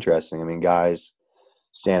 This was interesting. I mean, guys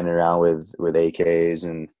standing around with AKs,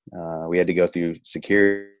 and we had to go through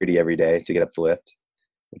security every day to get up the lift,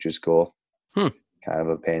 which was cool. Kind of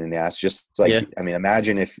a pain in the ass. Just like, yeah. I mean,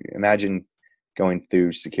 imagine going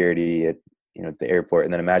through security at the airport,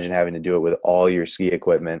 and then imagine having to do it with all your ski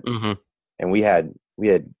equipment. And we had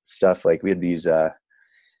stuff like, we had these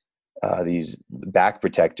back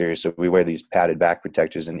protectors. So we wear these padded back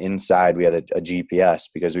protectors, and inside we had a GPS,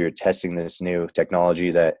 because we were testing this new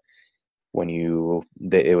technology that when you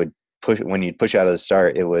push out of the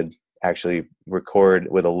start, it would actually record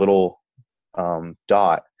with a little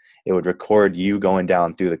dot. It would record you going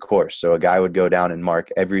down through the course. So a guy would go down and mark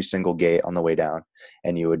every single gate on the way down,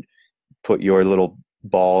 and you would put your little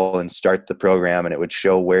ball and start the program, and it would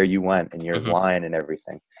show where you went and your line and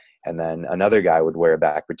everything. And then another guy would wear a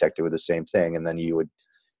back protector with the same thing, and then you would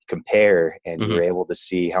compare, and you were able to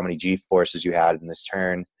see how many G forces you had in this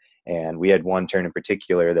turn. And we had one turn in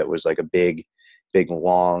particular that was like a big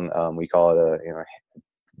long, we call it a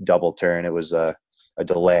double turn. It was a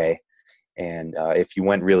delay. And if you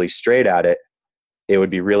went really straight at it, it would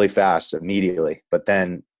be really fast immediately. But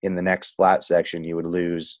then in the next flat section, you would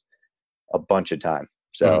lose a bunch of time.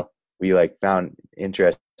 So we like found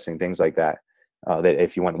interesting things like that. That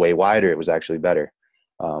if you went way wider, it was actually better.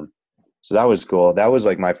 So that was cool. That was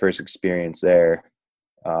like my first experience there,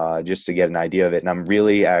 just to get an idea of it. And I'm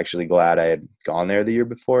really actually glad I had gone there the year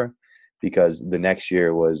before, because the next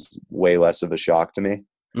year was way less of a shock to me.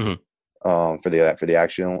 For the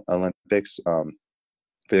actual Olympics. For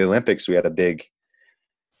the Olympics, we had a big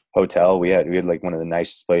hotel. We had like one of the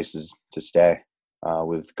nicest places to stay,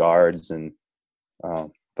 with guards, and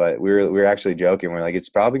but we were actually joking. We're like, it's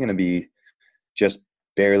probably going to be just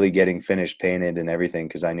barely getting finished painted and everything,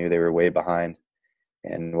 because I knew they were way behind.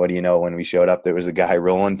 And what do you know, when we showed up, there was a guy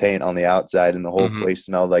rolling paint on the outside, and the whole place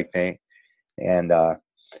smelled like paint. And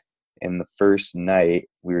in the first night,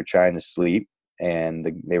 we were trying to sleep,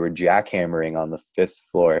 and they were jackhammering on the 5th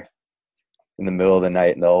floor in the middle of the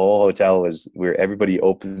night. And the whole hotel was where everybody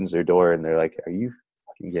opens their door, and they're like, "Are you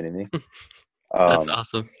fucking kidding me?" That's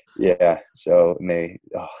awesome. Yeah. So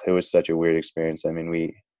it was such a weird experience. I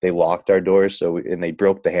mean, they locked our doors, and they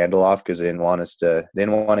broke the handle off, because they didn't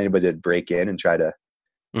want anybody to break in and try to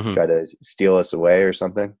steal us away or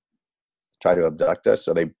something, try to abduct us.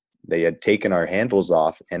 So they had taken our handles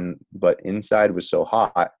off, but inside was so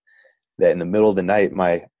hot that in the middle of the night,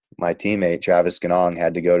 my teammate Travis Ganong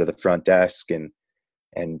had to go to the front desk and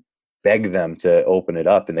beg them to open it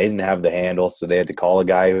up, and they didn't have the handle, so they had to call a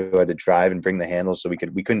guy who had to drive and bring the handle, so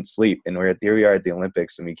we couldn't sleep. And here we are at the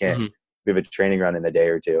Olympics, and we have a training run in a day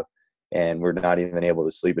or two, and we're not even able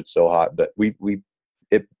to sleep. It's so hot, but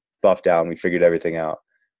it buffed out, and we figured everything out.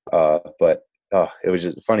 But it was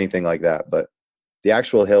just a funny thing like that. But the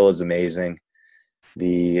actual hill is amazing.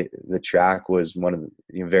 The track was one of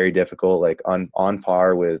the, very difficult, like on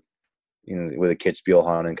par with with a Kitzbühel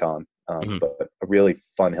Hahnenkamm, but a really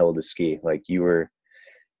fun hill to ski. Like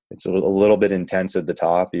it's a little bit intense at the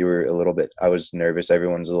top. I was nervous.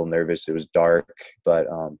 Everyone's a little nervous. It was dark, but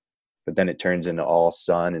then it turns into all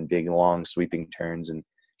sun and big long sweeping turns and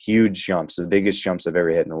huge jumps. The biggest jumps I've ever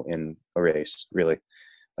hit in a race, really.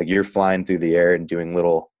 Like, you're flying through the air and doing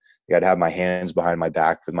you got to have my hands behind my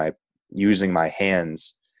back using my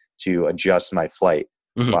hands to adjust my flight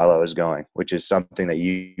while I was going, which is something that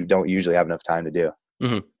you don't usually have enough time to do.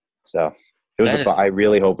 So it was I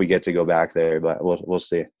really hope we get to go back there, but we'll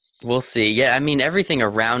see. We'll see. Yeah. I mean, everything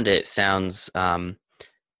around it sounds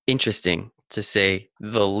interesting, to say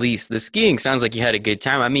the least. The skiing sounds like you had a good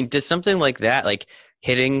time. I mean, does something like that, like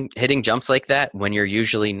hitting jumps like that when you're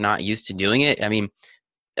usually not used to doing it? I mean,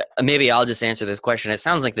 maybe I'll just answer this question. It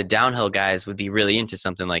sounds like the downhill guys would be really into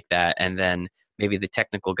something like that, and then maybe the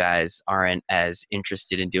technical guys aren't as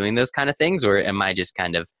interested in doing those kind of things. Or am I just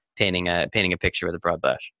kind of painting a picture with a broad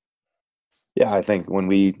brush? Yeah, I think when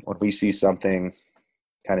we see something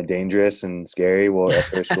kind of dangerous and scary, at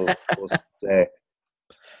first we'll say,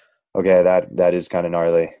 okay, that is kind of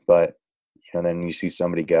gnarly. But then you see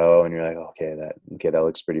somebody go, and you're like, okay, that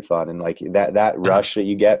looks pretty fun. And like that rush that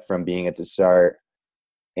you get from being at the start.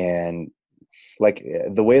 And like,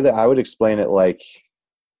 the way that I would explain it, like,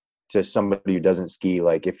 to somebody who doesn't ski,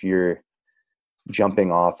 like, if you're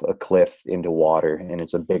jumping off a cliff into water, and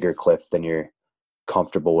it's a bigger cliff than you're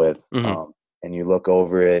comfortable with. Mm-hmm. And you look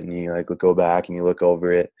over it, and you like go back, and you look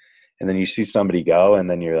over it, and then you see somebody go, and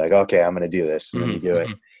then you're like, okay, I'm going to do this, and then you do it,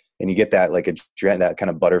 Mm-hmm. and you get that like that kind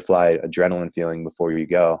of butterfly adrenaline feeling before you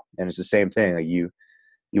go. And it's the same thing. Like you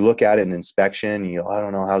look at it in inspection, and I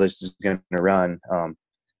don't know how this is going to run.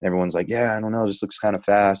 Everyone's like, yeah, I don't know, this looks kind of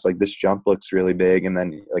fast. Like this jump looks really big. And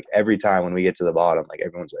then like every time when we get to the bottom, like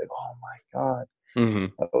everyone's like, oh my God, Mm-hmm.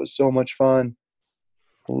 that was so much fun.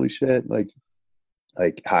 Holy shit. Like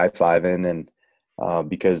high fiving. And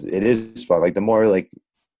because it is fun. Like the more like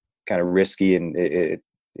kind of risky and it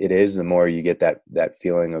is, the more you get that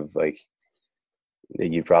feeling of like that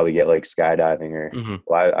you probably get like skydiving or Mm-hmm.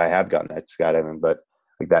 well, I have gotten that skydiving, but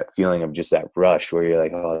like that feeling of just that rush where you're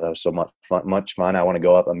like, oh, that was so much fun. I want to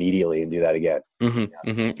go up immediately and do that again.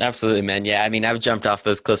 Mm-hmm. Mm-hmm. Absolutely, man. Yeah, I mean, I've jumped off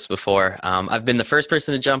those cliffs before. I've been the first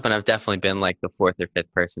person to jump, and I've definitely been like the fourth or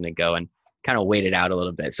fifth person to go and kind of wait it out a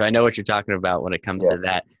little bit. So I know what you're talking about when it comes Yeah. to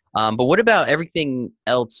that. But what about everything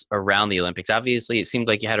else around the Olympics? Obviously, it seemed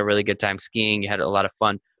like you had a really good time skiing. You had a lot of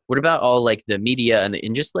fun. What about all like the media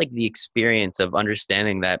and just like the experience of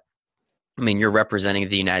understanding that? I mean, you're representing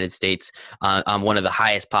the United States on one of the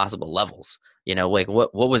highest possible levels. Like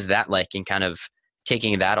what was that like in kind of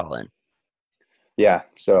taking that all in? Yeah.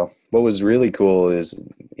 So what was really cool is,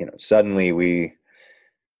 suddenly we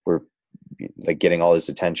were like getting all this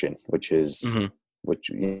attention, which Mm-hmm.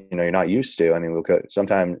 you're not used to. I mean,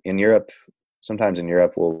 sometimes in Europe,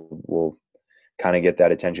 we'll kind of get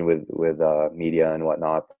that attention with media and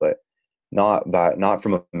whatnot, but not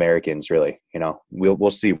from Americans really.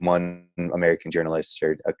 We'll see one American journalist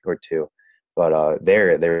or two, but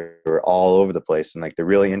they're all over the place, and like they're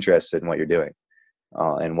really interested in what you're doing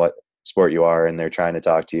and what sport you are, and they're trying to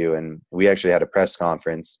talk to you. And we actually had a press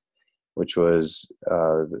conference, which was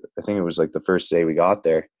I think it was like the first day we got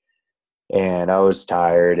there, and I was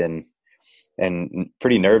tired and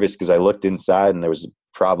pretty nervous because I looked inside and there was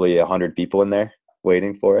probably 100 people in there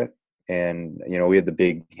waiting for it. And we had the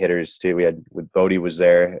big hitters too. We had Bodie was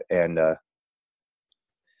there and a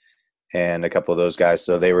couple of those guys.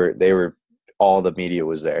 So they were all the media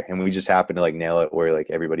was there, and we just happened to like nail it where like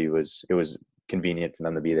it was convenient for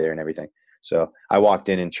them to be there and everything. So I walked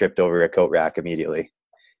in and tripped over a coat rack immediately,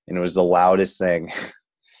 and it was the loudest thing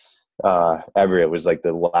ever. It was like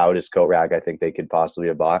the loudest coat rack I think they could possibly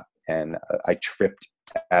have bought, and I tripped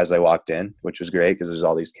as I walked in, which was great because there's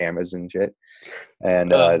all these cameras and shit.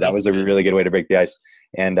 And that was a really good way to break the ice.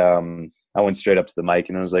 And I went straight up to the mic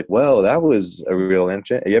and I was like, well, that was a real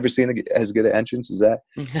entrance. Have you ever seen as good an entrance as that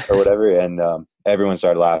or whatever? And everyone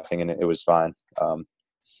started laughing, and it was fine.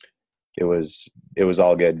 It was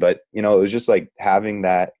all good. But, it was just like having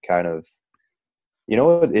that kind of,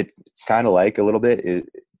 it's kind of like a little bit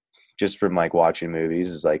just from like watching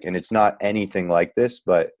movies is like, and it's not anything like this,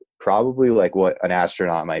 but probably like what an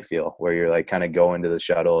astronaut might feel, where you're like kind of going to the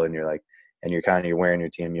shuttle and you're like, and you're wearing your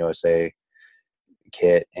Team USA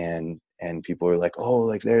kit and people are like, oh,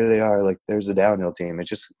 like there they are, like there's a downhill team.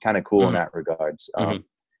 It's just kind of cool in that regards. Mm-hmm.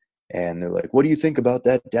 And they're like, what do you think about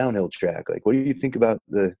that downhill track? Like, what do you think about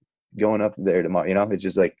the going up there tomorrow? It's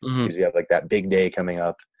just like, because you have like that big day coming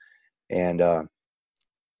up. And I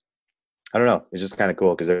don't know, it's just kind of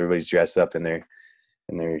cool because everybody's dressed up in their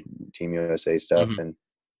Team USA stuff. And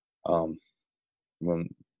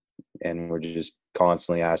and we're just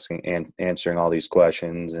constantly asking and answering all these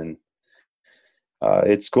questions, and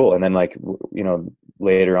it's cool. And then like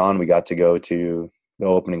later on we got to go to the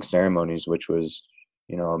opening ceremonies, which was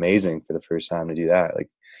amazing for the first time to do that. Like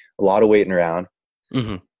a lot of waiting around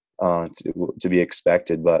to be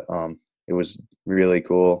expected, but it was really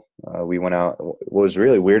cool. We went out. What was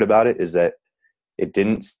really weird about it is that it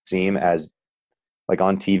didn't seem as like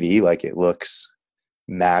on TV like it looks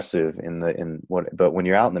massive but when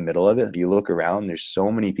you're out in the middle of it, you look around, there's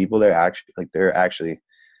so many people there. I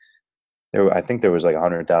think there was like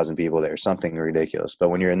 100,000 people there, something ridiculous. But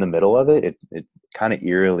when you're in the middle of it, it's kind of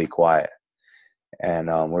eerily quiet. And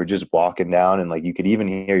we're just walking down, and like you could even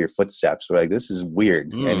hear your footsteps. We're like, this is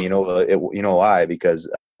weird. And you know why?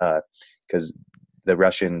 Because the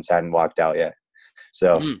Russians hadn't walked out yet.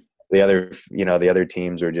 So the other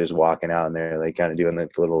teams were just walking out, and they're like kind of doing the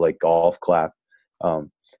little like golf clap.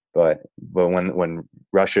 But when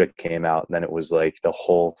Russia came out, then it was like the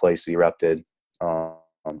whole place erupted. So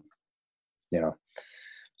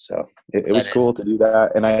it was cool to do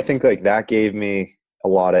that. And I think like that gave me a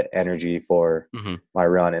lot of energy for my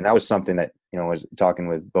run. And that was something that, I was talking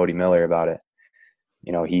with Bodie Miller about it.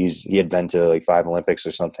 He had been to like 5 Olympics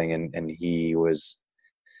or something. And he was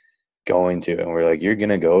going to. And we're like, you're going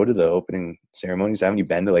to go to the opening ceremonies? Haven't you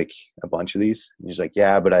been to like a bunch of these? And he's like,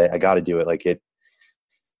 yeah, but I got to do it. Like it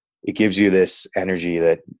gives you this energy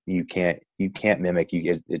that you can't mimic.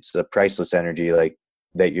 It's a priceless energy. Like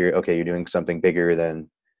that you're doing something bigger than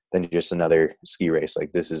just another ski race.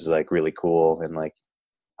 Like this is like really cool. And like,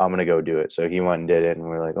 I'm going to go do it. So he went and did it. And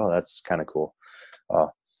we're like, oh, that's kind of cool.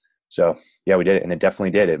 So yeah, we did it, and it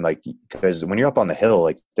definitely did it. Like, because when you're up on the hill,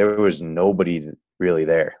 like there was nobody really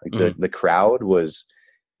there. Like the crowd was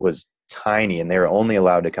tiny, and they were only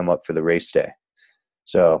allowed to come up for the race day.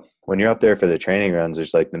 So when you're up there for the training runs,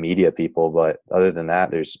 there's like the media people, but other than that,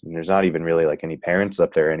 there's not even really like any parents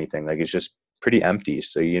up there or anything. Like it's just pretty empty.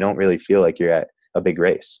 So you don't really feel like you're at a big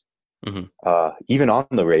race, even on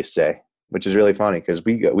the race day, which is really funny because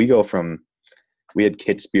we had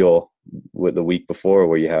Kitzbühel with the week before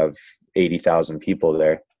where you have 80,000 people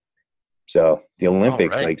there. So the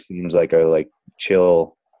Olympics like seems like a like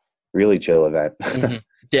chill, really chill event.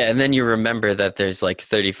 Yeah, and then you remember that there's like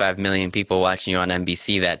 35 million people watching you on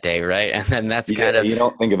NBC that day, right? And then that's kind of you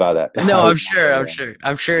don't think about that. No,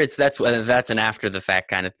 I'm sure that's an after the fact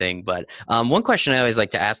kind of thing. But one question I always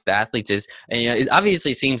like to ask the athletes is, and, it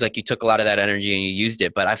obviously seems like you took a lot of that energy and you used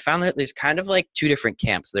it, but I found that there's kind of like two different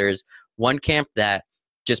camps. There's one camp that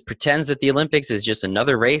just pretends that the Olympics is just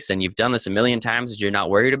another race and you've done this a million times and you're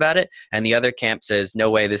not worried about it. And the other camp says,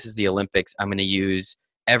 no way, this is the Olympics. I'm going to use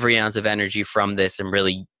every ounce of energy from this and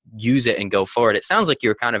really use it and go forward. It sounds like you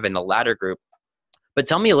were kind of in the latter group. But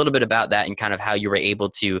tell me a little bit about that and kind of how you were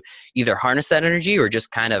able to either harness that energy or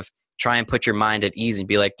just kind of try and put your mind at ease and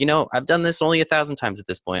be like, I've done this only 1,000 times at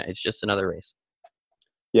this point. It's just another race.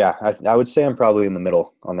 Yeah, I would say I'm probably in the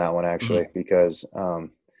middle on that one actually, because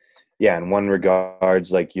in one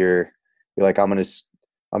regards, like you're like, I'm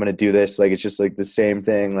gonna do this. Like it's just like the same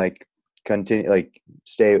thing. Like continue, like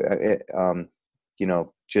stay,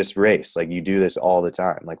 just race. Like you do this all the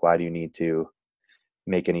time. Like why do you need to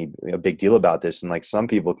make a big deal about this? And like some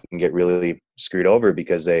people can get really screwed over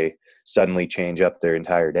because they suddenly change up their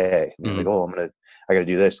entire day. And like, oh, I gotta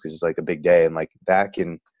do this because it's like a big day, and like that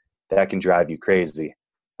can drive you crazy.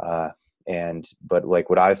 But like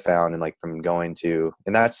what I've found, and like from going to,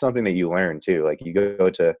 and that's something that you learn too. Like you go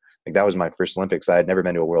to, like that was my first Olympics. I had never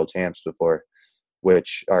been to a World Champs before,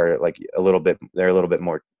 which are like they're a little bit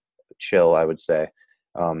more chill, I would say.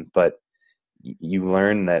 But you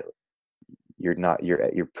learn that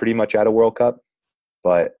you're pretty much at a World Cup,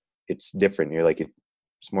 but it's different. You're like,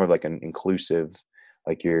 it's more like an inclusive,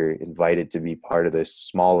 like you're invited to be part of this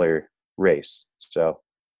smaller race. So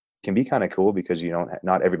it can be kind of cool because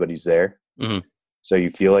not everybody's there. So you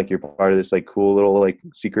feel like you're part of this like cool little like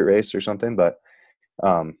secret race or something. But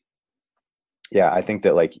I think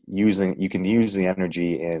that like you can use the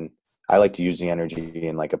energy I like to use the energy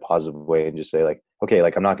in like a positive way and just say like, okay,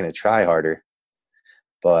 like I'm not going to try harder,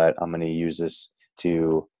 but I'm going to use this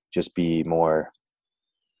to just be more,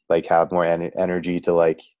 like have more energy to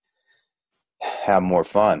like have more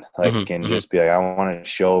fun. Like, and just be like, I want to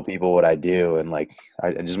show people what I do. And like,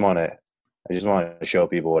 I just want to show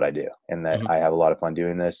people what I do and that I have a lot of fun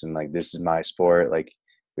doing this. And like, this is my sport. Like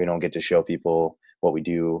we don't get to show people what we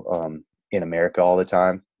do in America all the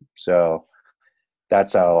time. So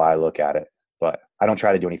that's how I look at it. But I don't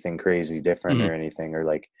try to do anything crazy different or anything, or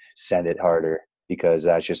like send it harder, because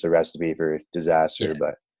that's just a recipe for disaster.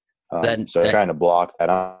 Yeah. But trying to block that,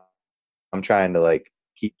 I'm trying to like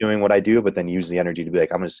keep doing what I do, but then use the energy to be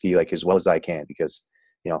like, I'm going to ski like as well as I can, because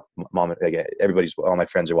mom, like all my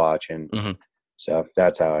friends are watching. So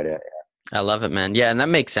that's how I do it. I love it, man. Yeah, and that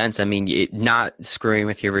makes sense. I mean, not screwing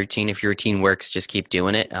with your routine. If your routine works, just keep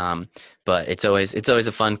doing it. But it's always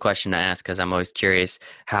a fun question to ask, because I'm always curious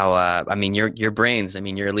how. I mean, your brains. I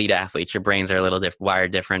mean, you're elite athletes. Your brains are a little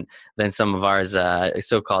wired different than some of ours,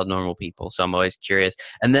 so-called normal people. So I'm always curious.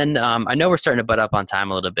 And then I know we're starting to butt up on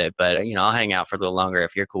time a little bit, but I'll hang out for a little longer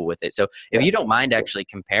if you're cool with it. So if you don't mind, actually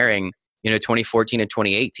comparing 2014 and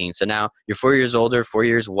 2018. So now you're 4 years older, 4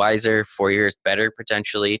 years wiser, 4 years better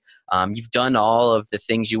potentially. You've done all of the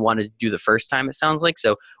things you wanted to do the first time, it sounds like.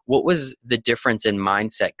 So what was the difference in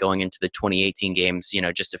mindset going into the 2018 games,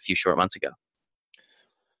 just a few short months ago?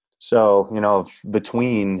 So,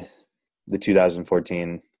 between the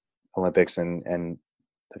 2014 Olympics and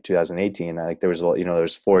the 2018, I think there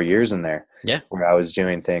was 4 years in there where I was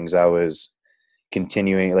doing things. I was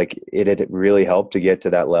continuing, like it had really helped to get to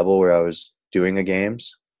that level where I was doing the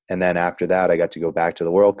games. And then after that, I got to go back to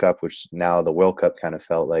the World Cup, which now the World Cup kind of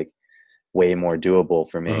felt like way more doable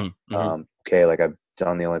for me. Okay, like I've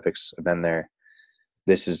done the Olympics, I've been there.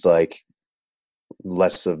 This is like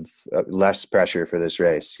less pressure for this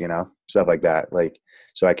race, stuff like that. Like,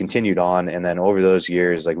 So I continued on, and then over those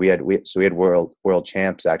years, like we had world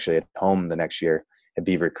champs actually at home the next year at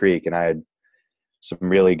Beaver Creek, and I had some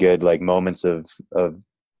really good like moments of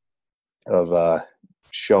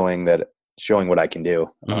showing what I can do.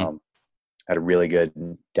 Mm-hmm. Had a really good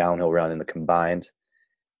downhill run in the combined,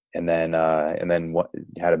 and then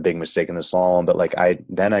had a big mistake in the slalom. But like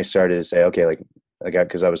I started to say, okay, like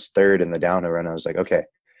because I was third in the downhill run, I was like, okay,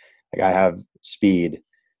 like I have speed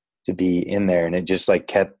to be in there, and it just like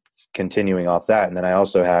kept continuing off that. And then I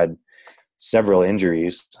also had several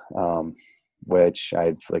injuries, which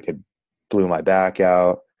I blew my back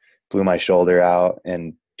out, blew my shoulder out,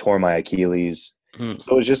 and tore my Achilles. So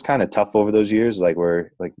it was just kind of tough over those years. Like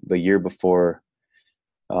where like the year before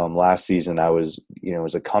last season, I was, it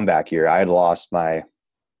was a comeback year. I had lost my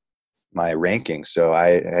ranking. So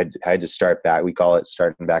I had to start back. We call it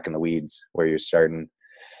starting back in the weeds, where you're starting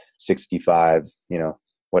 65,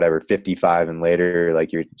 whatever, 55 and later,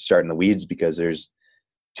 like you're starting the weeds because there's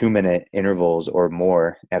 2-minute intervals or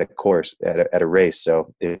more at a course at a race.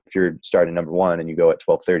 So if you're starting number one and you go at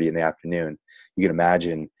 12:30 in the afternoon, you can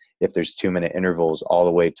imagine if there's 2-minute intervals all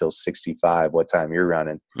the way till 65, what time you're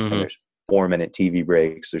running. Mm-hmm. And there's 4-minute TV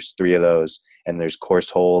breaks. There's 3 of those, and there's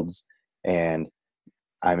course holds. And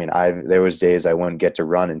I mean, there was days I wouldn't get to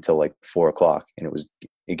run until like 4:00, and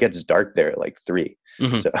it gets dark there at like 3.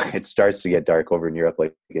 Mm-hmm. So it starts to get dark over in Europe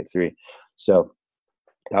like at 3. So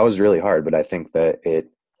that was really hard, but I think that it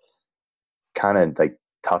kind of like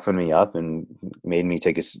toughened me up and made me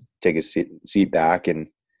take a seat back,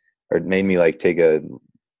 or made me like take a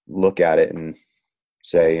look at it and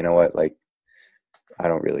say, you know what, like I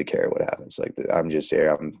don't really care what happens. Like I'm just here,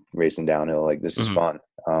 I'm racing downhill. Like this is fun.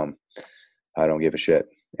 I don't give a shit.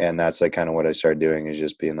 And that's like kind of what I started doing, is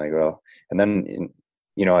just being like, well, and then,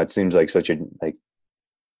 it seems like such a like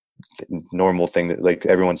normal thing that like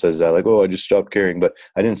everyone says that, like, oh, I just stopped caring, but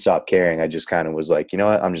I didn't stop caring. I just kind of was like, you know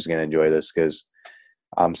what, I'm just going to enjoy this, because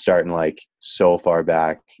I'm starting like so far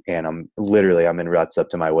back, and I'm in ruts up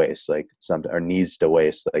to my waist, like or knees to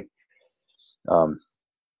waist. Like,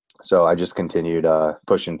 so I just continued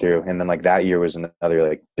pushing through. And then like that year was another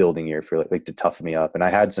like building year for like to toughen me up. And I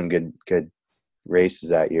had some good races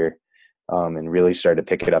that year, and really started to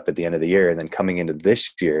pick it up at the end of the year. And then coming into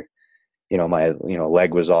this year, my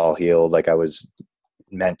leg was all healed. Like I was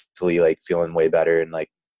mentally like feeling way better, and like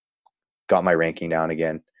got my ranking down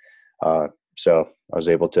again. So I was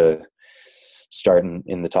able to start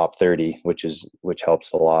in the top 30, which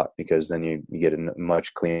helps a lot, because then you get a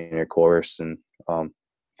much cleaner course, and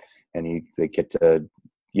you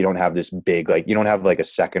don't have this big, like you don't have like a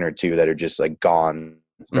second or two that are just like gone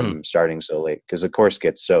from starting so late, because the course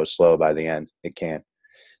gets so slow by the end. It can't.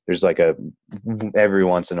 There's like every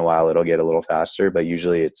once in a while it'll get a little faster, but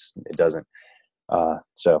usually it doesn't.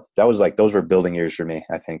 So that was like, those were building years for me,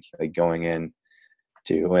 I think, like going in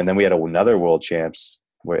to, and then we had another world champs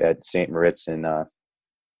at St. Moritz in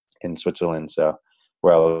Switzerland. So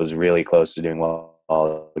where I was really close to doing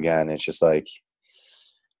well again. It's just like,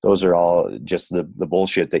 those are all just the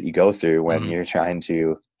bullshit that you go through when you're trying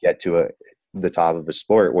to get to the top of a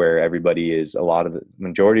sport, where everybody is, the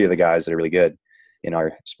majority of the guys that are really good in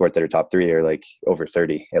our sport that are top 3 are like over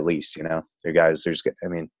 30 at least. There's guys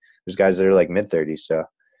that are like mid 30s. So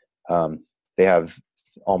they have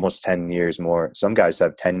almost 10 years more. Some guys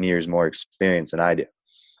have 10 years more experience than I do.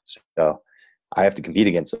 So I have to compete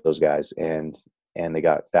against those guys, and they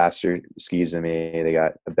got faster skis than me. They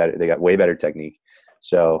got way better technique.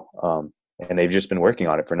 So, and they've just been working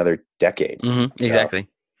on it for another decade. Exactly.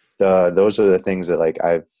 So, those are the things that like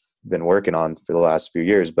I've been working on for the last few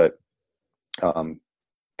years. But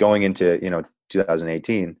going into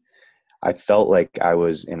 2018, I felt like I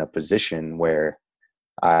was in a position where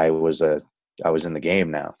I was in the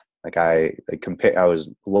game now. Like I was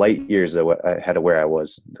light years ahead of where I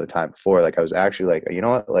was the time before. Like I was actually like, you know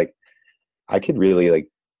what, like I could really like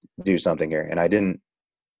do something here, and I didn't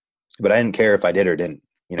care if I did or didn't.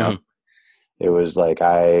 It was like,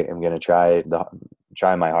 I am going to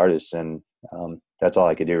try my hardest, and that's all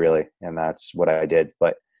I could do really, and that's what I did.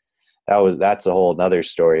 But that's a whole nother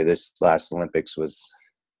story. This last Olympics was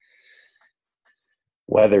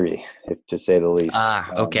weathery, to say the least.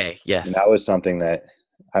 Okay, yes. And that was something that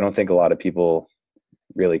I don't think a lot of people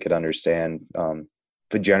really could understand.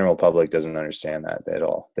 The general public doesn't understand that at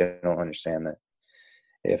all. They don't understand that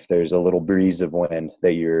if there's a little breeze of wind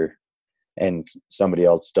and somebody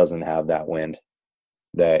else doesn't have that wind,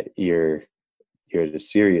 that you're at a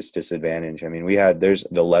serious disadvantage. I mean,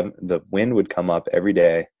 the wind would come up every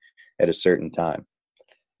day at a certain time,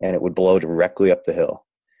 and it would blow directly up the hill.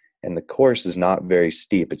 And the course is not very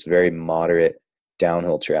steep. It's a very moderate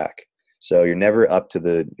downhill track. So you're not up to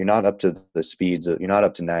the speeds you're not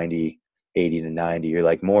up to 90, 80 to 90. You're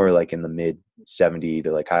like more like in the mid 70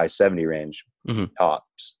 to like high 70 range Mm-hmm.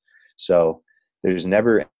 tops. So there's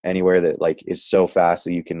never anywhere that like is so fast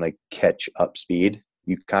that you can like catch up speed.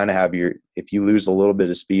 You kind of have if you lose a little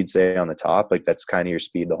bit of speed, say on the top, like that's kind of your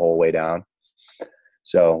speed the whole way down.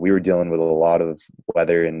 So we were dealing with a lot of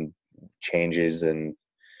weather and changes, and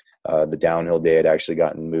the downhill day had actually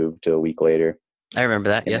gotten moved to a week later. I remember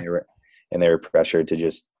that. And Yeah. they were pressured to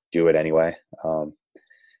just do it anyway.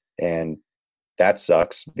 And that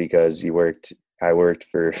sucks because I worked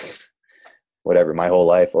for whatever my whole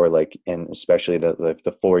life, or like, and especially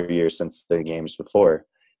the 4 years since the games before,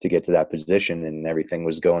 to get to that position, and everything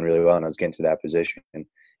was going really well and I was getting to that position,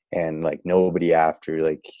 and like nobody after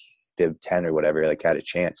like Div 10 or whatever like had a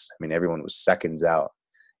chance. I mean, everyone was seconds out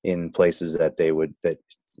in places that it's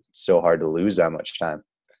so hard to lose that much time.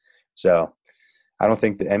 So I don't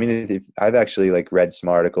think that, I mean, I've actually like read some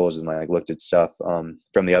articles and like looked at stuff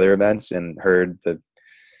from the other events and heard that,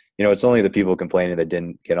 it's only the people complaining that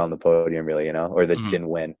didn't get on the podium really, or that Mm-hmm. didn't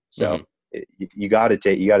win. So you got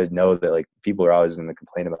to know that like people are always going to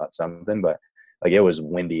complain about something, but like it was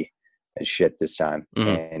windy as shit this time,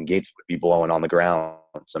 and gates would be blowing on the ground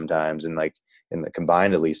sometimes. And like in the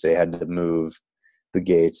combined, at least they had to move the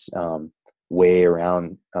gates way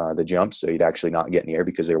around the jump, so you'd actually not get in the air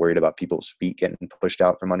because they're worried about people's feet getting pushed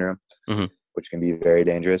out from under them, which can be very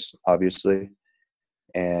dangerous, obviously,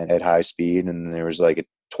 and at high speed. And there was like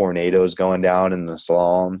tornadoes going down in the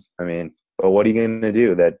slalom. I mean, but what are you going to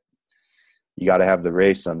do? That you got to have the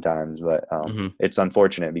race sometimes, but it's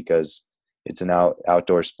unfortunate because it's an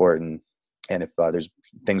outdoor sport, and if there's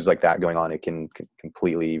things like that going on, it can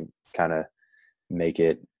completely kind of make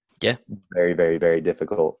it very, very, very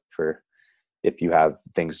difficult for if you have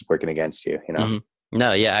things working against you,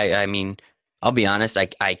 No, yeah, I mean, I'll be honest,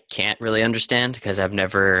 I can't really understand because I've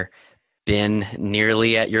never been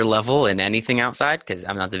nearly at your level in anything outside, because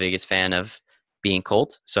I'm not the biggest fan of being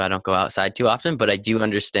cold, so I don't go outside too often. But I do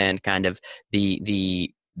understand kind of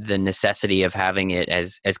the necessity of having it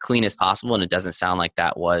as clean as possible, and it doesn't sound like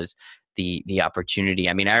that was the opportunity.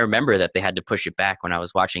 I mean, I remember that they had to push it back when I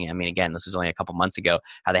was watching it. I mean, again, this was only a couple months ago,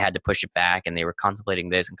 how they had to push it back, and they were contemplating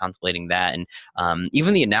this and contemplating that, and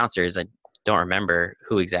even the announcers, I don't remember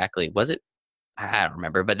who exactly was it. I don't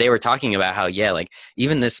remember, but they were talking about how, like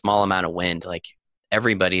even this small amount of wind, like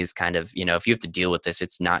everybody's kind of, if you have to deal with this,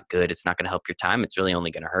 it's not good. It's not going to help your time. It's really only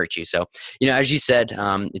going to hurt you. So, as you said,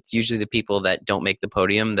 it's usually the people that don't make the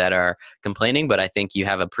podium that are complaining, but I think you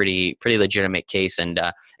have a pretty legitimate case, and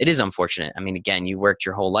it is unfortunate. I mean, again, you worked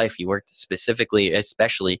your whole life. You worked specifically,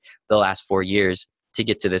 especially the last 4 years to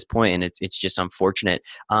get to this point, and it's just unfortunate.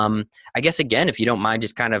 I guess, again, if you don't mind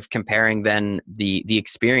just kind of comparing then the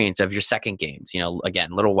experience of your second games,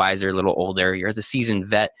 again, a little wiser, a little older, you're the seasoned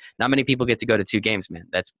vet. Not many people get to go to 2 games, man.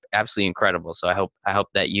 That's absolutely incredible. So I hope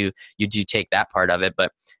that you do take that part of it.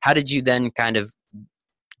 But how did you then kind of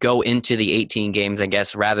go into the 18 games, I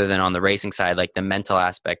guess, rather than on the racing side, like the mental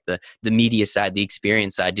aspect, the media side, the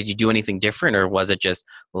experience side? Did you do anything different, or was it just,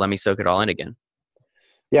 well, let me soak it all in again?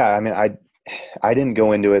 Yeah, I mean, I didn't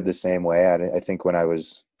go into it the same way. I think when I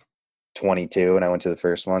was 22 and I went to the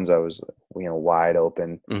first ones, I was, wide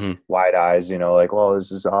open, wide eyes, like, well,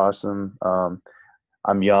 this is awesome.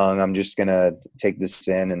 I'm young. I'm just going to take this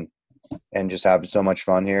in and just have so much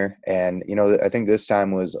fun here. And, I think this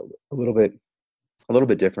time was a little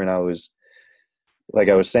bit different. I was, like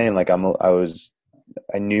I was saying, like I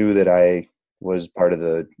knew that I was part of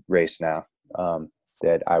the race now,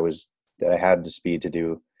 that I had the speed to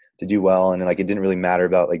do well, and like it didn't really matter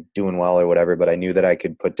about like doing well or whatever, but I knew that I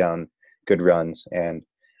could put down good runs, and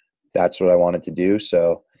that's what I wanted to do.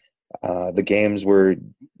 So the games were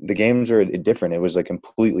different. It was a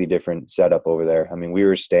completely different setup over there. I mean, we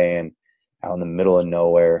were staying out in the middle of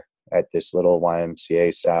nowhere at this little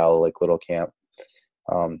YMCA style like little camp,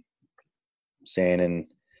 staying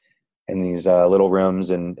in these little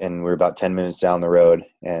rooms, and we're about 10 minutes down the road,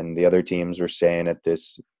 and the other teams were staying at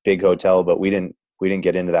this big hotel, but we didn't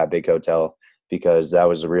get into that big hotel because that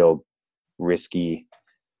was a real risky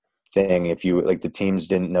thing. If you like, the teams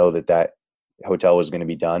didn't know that hotel was going to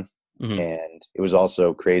be done, and it was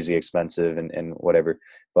also crazy expensive and whatever,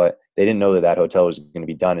 but they didn't know that hotel was going to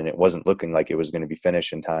be done, and it wasn't looking like it was going to be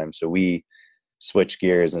finished in time. So we switched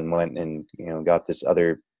gears and went and, got this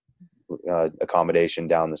other accommodation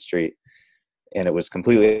down the street, and it was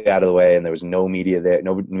completely out of the way, and there was no media there,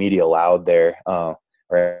 no media allowed there,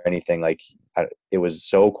 or anything. Like it was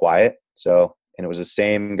so quiet. So, and it was the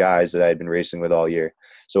same guys that I had been racing with all year.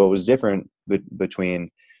 So what was different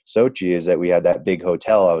between Sochi is that we had that big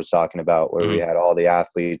hotel I was talking about, where we had all the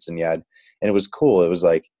athletes, and you had And it was cool. It was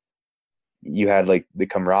like you had like the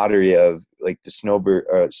camaraderie of like the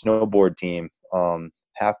snowboard team,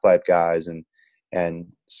 half pipe guys, and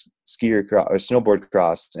skier cross, or snowboard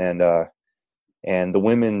cross, and the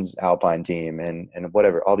women's alpine team, and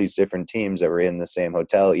whatever, all these different teams that were in the same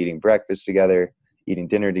hotel, eating breakfast together, eating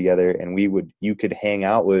dinner together. And you could hang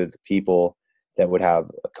out with people that would have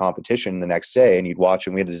a competition the next day, and you'd watch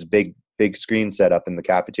them. We had this big screen set up in the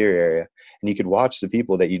cafeteria area, and you could watch the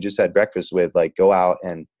people that you just had breakfast with, like, go out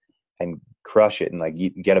and crush it, and like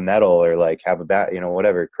get a medal, or like have a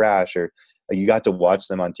whatever, crash, or like you got to watch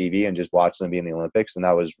them on TV and just watch them be in the Olympics. And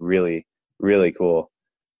that was really, really cool.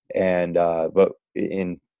 And but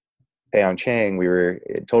in Pyeongchang, we were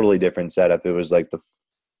a totally different setup. It was like the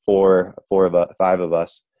five of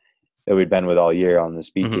us that we'd been with all year on the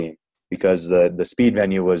speed team, because the speed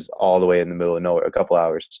venue was all the way in the middle of nowhere, a couple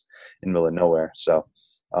hours in the middle of nowhere. So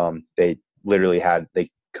they literally they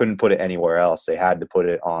couldn't put it anywhere else. They had to put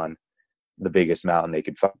it on the biggest mountain they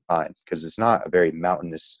could find, because it's not a very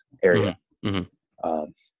mountainous area. And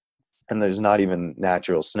there's not even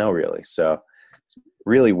natural snow really. So it's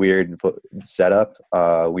really weird setup.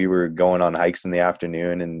 We were going on hikes in the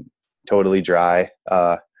afternoon and totally dry,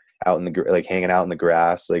 out in like hanging out in the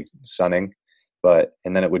grass, like sunning.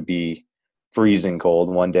 And then it would be freezing cold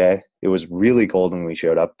one day. It was really cold when we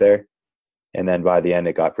showed up there. And then by the end,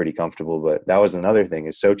 it got pretty comfortable. But that was another thing,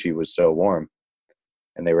 is Sochi was so warm,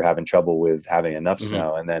 and they were having trouble with having enough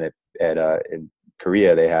snow. And then in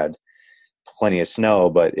Korea, they had plenty of snow,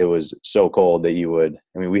 but it was so cold that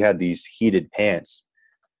we had these heated pants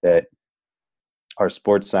that our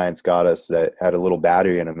sports science got us that had a little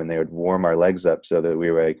battery in them, and they would warm our legs up so that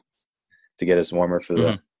we were like, to get us warmer for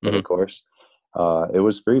the course. It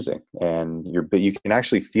was freezing, but you can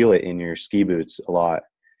actually feel it in your ski boots a lot.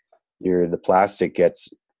 The plastic gets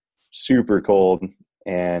super cold,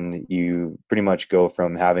 and you pretty much go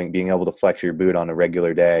from being able to flex your boot on a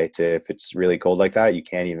regular day to, if it's really cold like that, you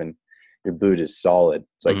can't even, your boot is solid.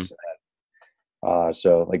 It's like cement.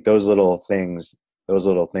 So like those little things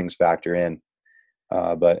factor in.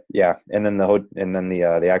 But yeah, and then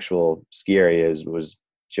the actual ski area was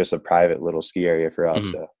just a private little ski area for us.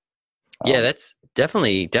 So yeah, that's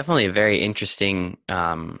definitely a very interesting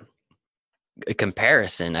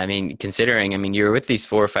comparison. I mean, considering, you were with these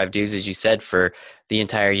 4 or 5 dudes, as you said, for the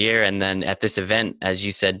entire year, and then at this event, as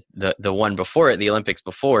you said, the one before it, the Olympics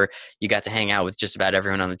before, you got to hang out with just about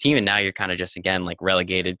everyone on the team, and now you're kind of just, again, like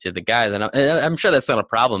relegated to the guys. And I'm sure that's not a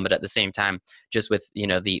problem, but at the same time, just with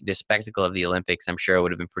the spectacle of the Olympics, I'm sure it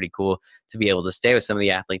would have been pretty cool to be able to stay with some of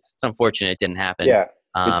the athletes. It's unfortunate it didn't happen. Yeah.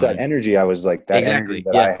 It's that energy. I was like, that exactly,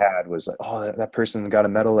 energy that I had was like, oh, that person got a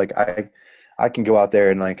medal. Like I can go out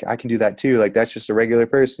there and like, I can do that too. Like, that's just a regular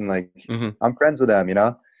person. Like I'm friends with them,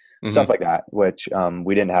 stuff like that, which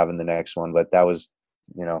we didn't have in the next one, but that was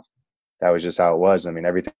just how it was. I mean,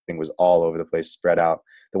 everything was all over the place, spread out.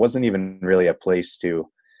 There wasn't even really a place to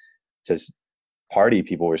party,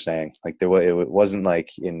 people were saying. Like it wasn't like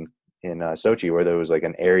in Sochi, where there was like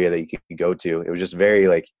an area that you could go to. It was just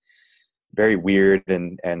very weird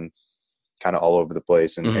and kind of all over the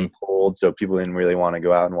place and cold. So people didn't really want to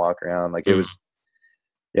go out and walk around. Like it was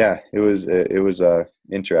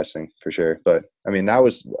interesting for sure. But I mean, that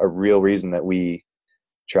was a real reason that we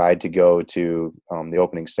tried to go to the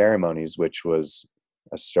opening ceremonies, which was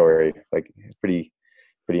a story, like pretty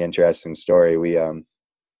interesting story. We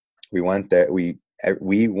went there, we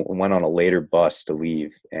went on a later bus to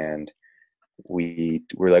leave, and we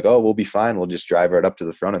were like, oh, we'll be fine. We'll just drive right up to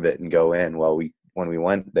the front of it and go in. Well, when we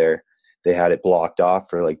went there, they had it blocked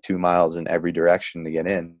off for like 2 miles in every direction to get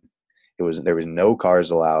in. There was no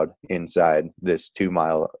cars allowed inside this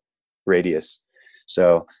 2-mile radius.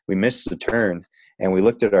 So we missed the turn, and we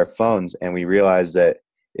looked at our phones, and we realized that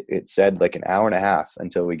it said like an hour and a half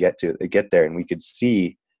until we get there, and we could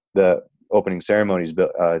see the opening ceremonies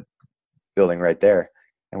building right there.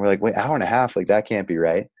 And we're like, wait, hour and a half? Like, that can't be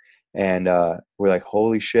right. And we're like,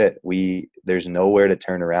 holy shit, there's nowhere to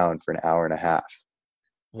turn around for an hour and a half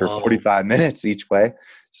for 45 minutes each way.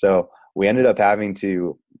 So we ended up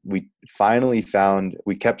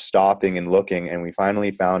we kept stopping and looking, and we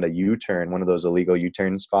finally found a U-turn, one of those illegal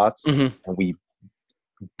U-turn spots. And we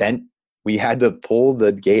had to pull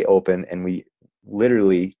the gate open, and we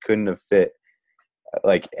literally couldn't have fit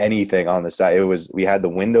like anything on the side. We had the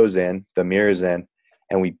windows in, the mirrors in,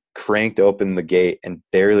 and we cranked open the gate and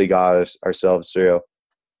barely got ourselves through.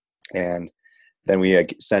 And then we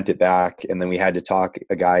sent it back, and then we had to talk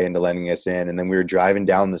a guy into letting us in. And then we were driving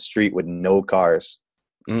down the street with no cars.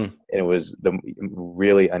 And it was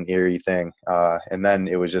really an eerie thing. And then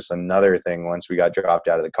it was just another thing. Once we got dropped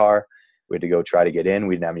out of the car, We had to go try to get in.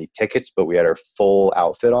 We didn't have any tickets, but we had our full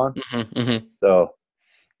outfit on. So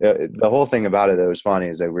the whole thing about it that was funny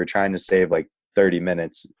is that we were trying to save like 30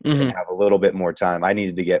 minutes and have a little bit more time. I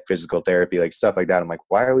needed to get physical therapy, like stuff like that. I'm like,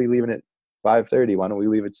 why are we leaving at 5:30? Why don't we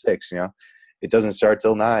leave at 6? It doesn't start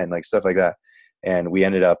till 9, like stuff like that. And we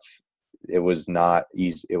ended up, it was not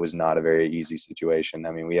easy. It was not a very easy situation.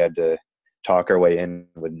 I mean, we had to talk our way in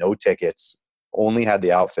with no tickets, only had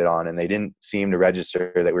the outfit on, and they didn't seem to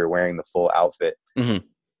register that we were wearing the full outfit.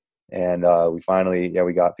 And we finally,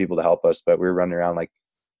 we got people to help us, but we were running around like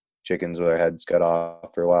chickens with our heads cut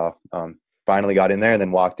off for a while. Finally got in there and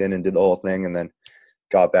then walked in and did the whole thing, and then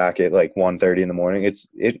got back at like 1:30 in the morning. It's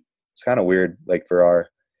kind of weird, like for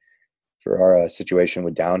our situation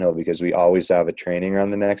with downhill, because we always have a training run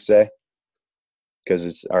the next day, because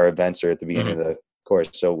it's our events are at the beginning of the course.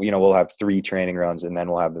 So we'll have 3 training runs and then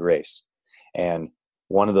we'll have the race, and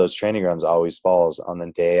one of those training runs always falls on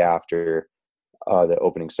the day after the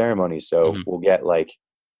opening ceremony. So we'll get like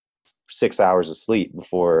 6 hours of sleep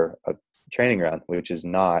before a training run, which is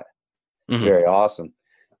not very awesome.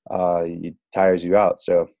 It tires you out.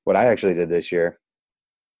 So what I actually did this year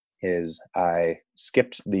is I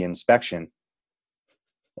skipped the inspection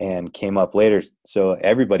and came up later. So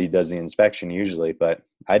everybody does the inspection usually, but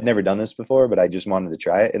I'd never done this before, but I just wanted to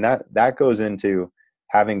try it. And that goes into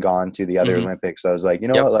having gone to the other Olympics. I was like,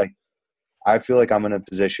 what, like, I feel like I'm in a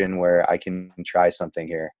position where I can try something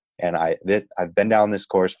here. And I've been down this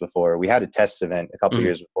course before. We had a test event a couple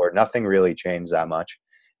years before. Nothing really changed that much.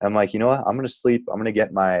 And I'm like, what? I'm going to sleep. I'm going to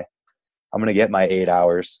get my 8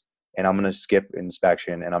 hours, and I'm going to skip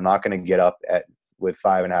inspection. And I'm not going to get up with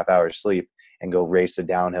 5.5 hours sleep and go race the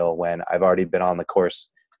downhill when I've already been on the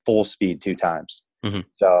course full speed 2 times.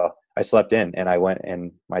 So I slept in, and I went,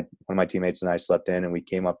 and one of my teammates and I slept in, and we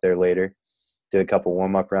came up there later, did a couple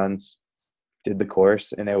warm-up runs, did the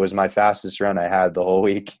course, and it was my fastest run I had the whole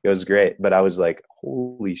week. It was great, but I was like,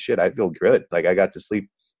 holy shit, I feel good. Like, I got to sleep.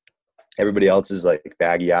 Everybody else is like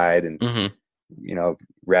baggy-eyed and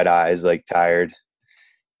red eyes, like tired.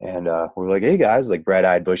 And we're like, hey guys, like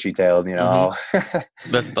bright-eyed, bushy-tailed,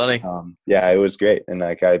 That's funny. Yeah, it was great. And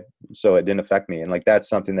like so it didn't affect me. And like that's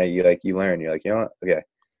something that you learn. You're like, you know what? Okay,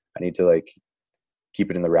 I need to like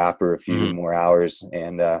keep it in the wrapper a few more hours,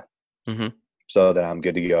 and so that I'm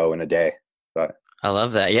good to go in a day. But I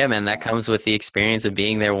love that. Yeah, man, that comes with the experience of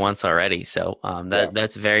being there once already. So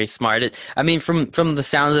that's very smart. I mean, from the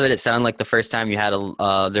sounds of it, it sounded like the first time you had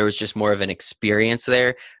there was just more of an experience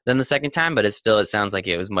there than the second time, but it sounds like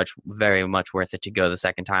it was very much worth it to go the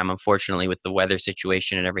second time. Unfortunately, with the weather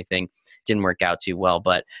situation and everything, didn't work out too well,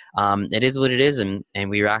 but it is what it is, and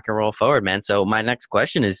we rock and roll forward, man. So my next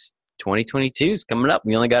question is 2022 is coming up.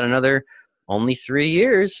 We only got only 3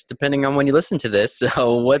 years, depending on when you listen to this.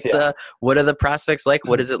 So what are the prospects like?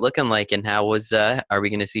 What is it looking like? And how are we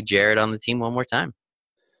going to see Jared on the team one more time?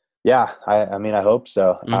 Yeah, I mean, I hope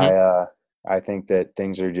so. I think that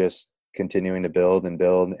things are just continuing to build,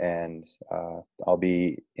 and I'll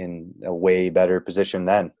be in a way better position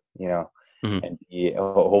then, and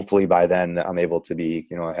hopefully by then I'm able to be,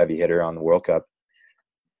 a heavy hitter on the World Cup.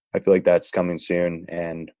 I feel like that's coming soon,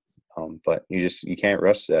 and but you can't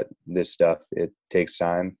rush this stuff. It takes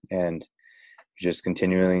time, and just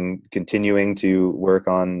continuing to work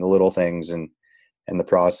on the little things and the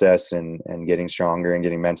process, and getting stronger and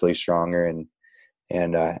getting mentally stronger, and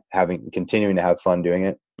continuing to have fun doing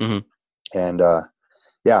it. And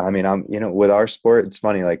I mean, I'm with our sport, it's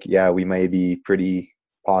funny, like we may be pretty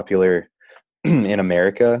popular in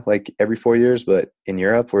America like every 4 years, but in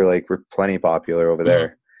Europe we're plenty popular over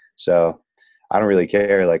there. So I don't really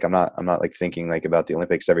care. Like I'm not like thinking like about the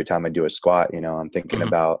Olympics every time I do a squat, I'm thinking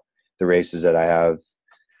about the races that I have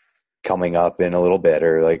coming up in a little bit,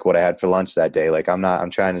 or like what I had for lunch that day. Like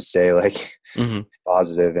I'm trying to stay like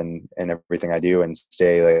positive and everything I do, and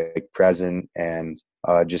stay like present, and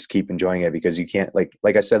just keep enjoying it, because you can't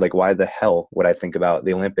like I said, like why the hell would I think about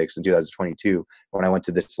the Olympics in 2022 when I went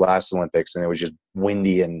to this last Olympics and it was just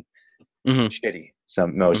windy and shitty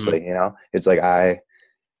mostly, it's like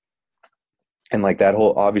and like that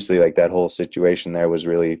whole situation there was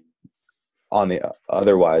really on the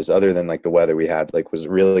other than like the weather we had, like was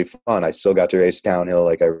really fun. I still got to race downhill.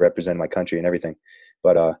 Like I represent my country and everything,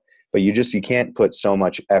 but you can't put so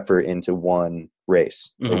much effort into one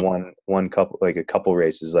race or one couple, like a couple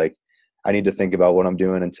races. Like I need to think about what I'm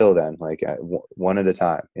doing until then, like one at a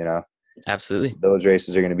time, Absolutely. Those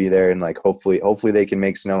races are going to be there. And like, hopefully they can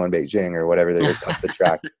make snow in Beijing or whatever. They're cut the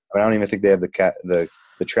track. I don't even think they have the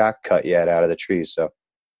track cut yet out of the trees. So,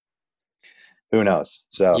 who knows?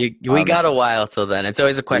 So We got a while till then. It's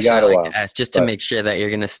always a we question I got a like to while, ask, just to but make sure that you're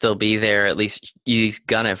going to still be there. At least you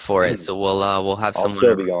gun it for it. So we'll have I'll someone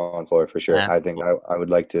still to. be going for it for sure. I think Absolutely. I would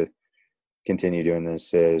like to continue doing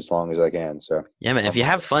this as long as I can. So Yeah, man. If you um,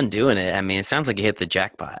 have fun doing it, I mean, it sounds like you hit the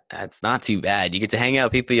jackpot. That's not too bad. You get to hang out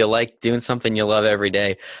with people you like, doing something you love every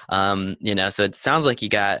day. So it sounds like you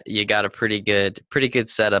got a pretty good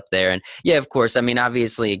setup there. And yeah, of course. I mean,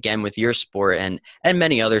 obviously, again, with your sport and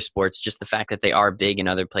many other sports, just the fact that they are big in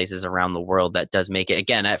other places around the world, that does make it,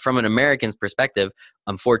 again, from an American's perspective,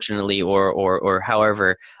 unfortunately, or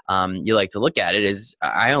however you like to look at it, is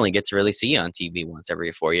I only get to really see you on TV once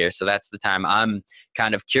every 4 years. So that's the time I'm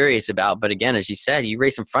kind of curious about. But again, as you said, you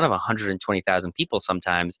race in front of 120,000 people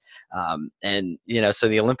sometimes, and so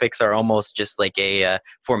the Olympics are almost just like a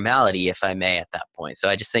formality, if I may, at that point. So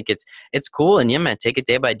I just think it's cool, and yeah, man, take it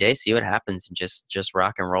day by day, see what happens, and just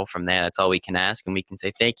rock and roll from there. That's all we can ask, and we can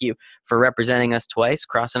say thank you for representing us twice.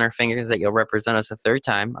 Crossing our fingers that you'll represent us a third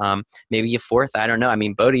time, maybe a fourth. I don't know. I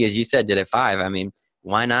mean, Bodie, as you said, did it 5. I mean,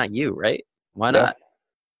 why not you, right? Why yeah, not?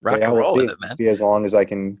 Rock yeah, and we'll roll with see. it, man. See as long as I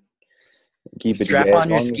can keep it Strap together, as on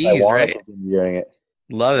your long as I skis, want to right? continue doing it.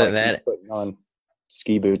 Love I it, want to man. keep putting on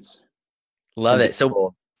ski boots Love and it. being So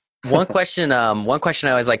cool. one question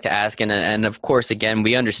I always like to ask, and of course, again,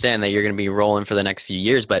 we understand that you're going to be rolling for the next few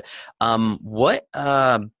years, but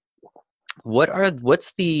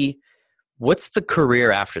what's the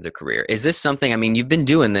career after the career? Is this something? I mean, you've been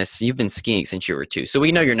doing this, you've been skiing since you were 2, so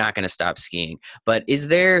we know you're not going to stop skiing. But is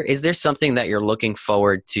there something that you're looking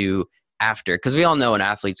forward to after? Because we all know an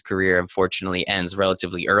athlete's career, unfortunately, ends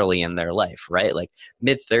relatively early in their life, right? Like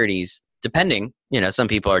mid-30s, depending. Some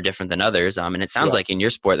people are different than others. And it sounds Yeah. like in your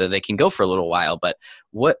sport that they can go for a little while. But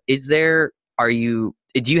what is there? Do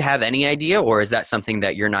you have any idea, or is that something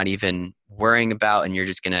that you're not even worrying about, and you're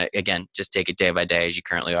just gonna, again, just take it day by day as you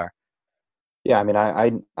currently are? Yeah, I mean,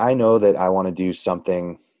 I know that I want to do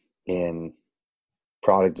something in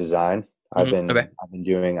product design. Okay. I've been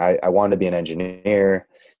doing. I wanted to be an engineer,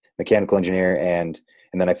 mechanical engineer, and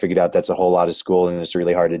then I figured out that's a whole lot of school, and it's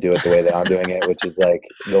really hard to do it the way that I'm doing it, which is like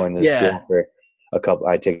going to Yeah. school for a couple.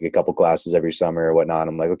 I take a couple classes every summer or whatnot.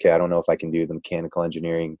 I'm like, okay, I don't know if I can do the mechanical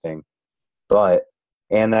engineering thing, but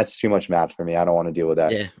and that's too much math for me. I don't want to deal with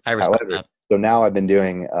that. Yeah, I respect However, that. so now I've been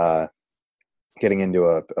doing getting into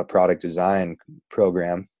a product design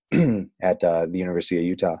program at the University of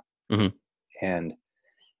Utah, Hmm. and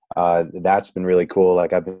that's been really cool.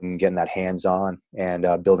 Like I've been getting that hands on and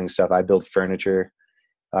building stuff. I build furniture.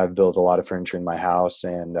 I've built a lot of furniture in my house,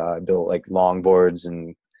 and I built like longboards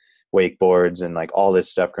and wakeboards and like all this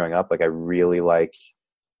stuff growing up. Like I really like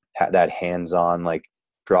that hands on like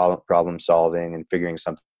problem solving and figuring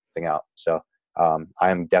something out. So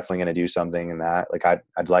I'm definitely going to do something in that. Like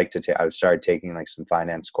I'd like to I've started taking like some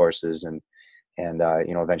finance courses, and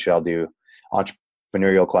eventually I'll do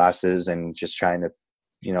entrepreneurial classes, and just trying to,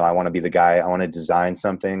 I want to be the guy. I want to design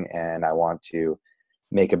something, and I want to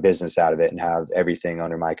make a business out of it and have everything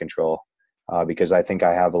under my control, because I think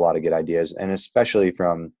I have a lot of good ideas, and especially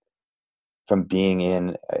from being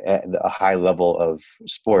in a high level of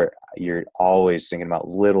sport, you're always thinking about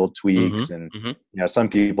little Hmm. tweaks. And Hmm. some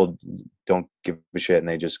people don't give a shit and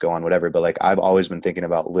they just go on whatever, but like I've always been thinking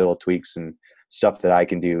about little tweaks and stuff that I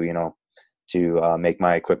can do, to make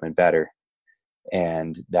my equipment better.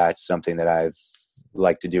 And that's something that I've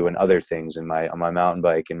like to do in other things, on my mountain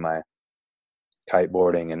bike and my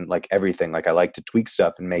kiteboarding and like everything. Like I like to tweak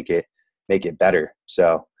stuff and make it better.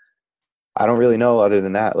 So I don't really know other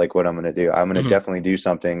than that, like what I'm going to do. I'm going to Hmm. definitely do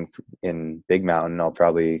something in Big Mountain.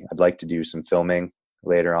 I'd like to do some filming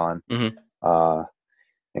later on, Hmm. uh,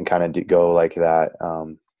 and kind of go like that,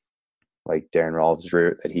 like Darren Rolf's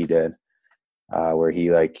route that he did, where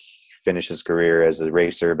he like finished his career as a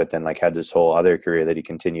racer, but then like had this whole other career that he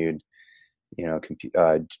continued, he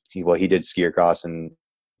did skier cross and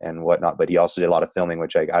whatnot, but he also did a lot of filming,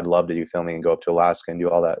 which I'd love to do filming and go up to Alaska and do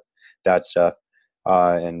all that stuff,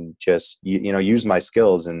 and just use my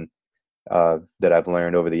skills and that I've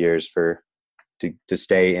learned over the years to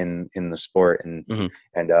stay in the sport Hmm.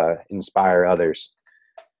 and inspire others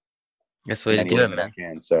That's the way in to any do way it, that I man.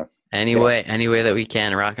 can. So yeah, Any way that we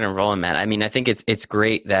can, rocking and rolling, man. I mean, I think it's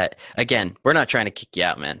great that, again, we're not trying to kick you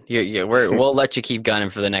out, man. We'll let you keep gunning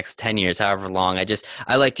for the next 10 years, however long.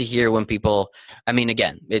 I like to hear when people. I mean,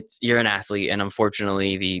 again, you're an athlete, and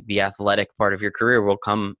unfortunately, the athletic part of your career will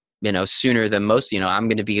come, sooner than most. I'm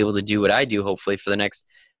going to be able to do what I do, hopefully, for the next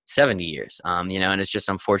 70 years. And it's just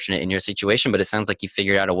unfortunate in your situation, but it sounds like you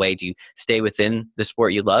figured out a way to stay within the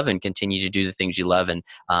sport you love and continue to do the things you love, and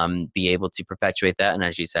be able to perpetuate that. And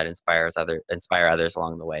as you said, inspire others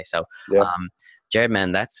along the way. So, Yeah. Jared,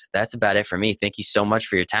 man, that's about it for me. Thank you so much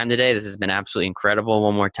for your time today. This has been absolutely incredible.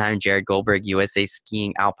 One more time, Jared Goldberg, USA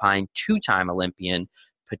skiing alpine 2-time Olympian,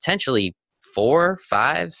 potentially 4,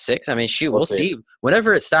 5, 6. I mean, shoot, we'll see.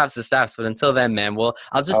 Whenever it stops, it stops. But until then, man,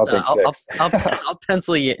 I'll just I'll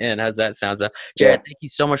pencil you in. How's that sound? So, Jared, thank you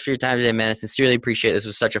so much for your time today, man. I sincerely appreciate it. This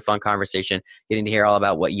was such a fun conversation, getting to hear all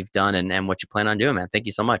about what you've done and what you plan on doing, man. Thank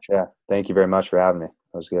you so much. Yeah, thank you very much for having me.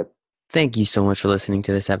 That was good. Thank you so much for listening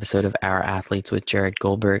to this episode of Our Athletes with Jared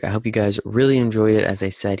Goldberg. I hope you guys really enjoyed it. As I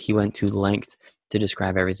said, he went to length to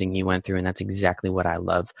describe everything he went through, and that's exactly what I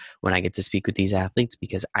love when I get to speak with these athletes,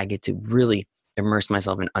 because I get to really immerse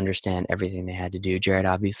myself and understand everything they had to do. Jared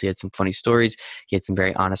obviously had some funny stories. He had some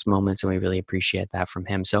very honest moments, and we really appreciate that from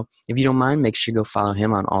him. So if you don't mind, make sure you go follow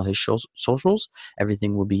him on all his socials.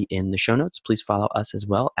 Everything will be in the show notes. Please follow us as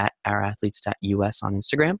well at ourathletes.us on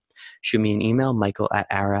Instagram. Shoot me an email,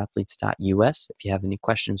 michael@ourathletes.us. If you have any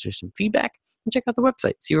questions or some feedback, and check out the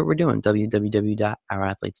website. See what we're doing,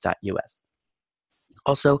 www.ourathletes.us.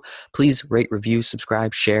 Also, please rate, review,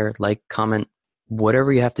 subscribe, share, like, comment,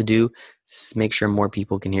 whatever you have to do. Make sure more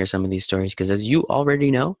people can hear some of these stories, because as you already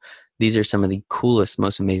know, these are some of the coolest,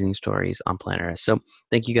 most amazing stories on planet Earth. So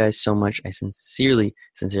thank you guys so much. I sincerely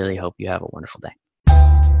hope you have a wonderful day.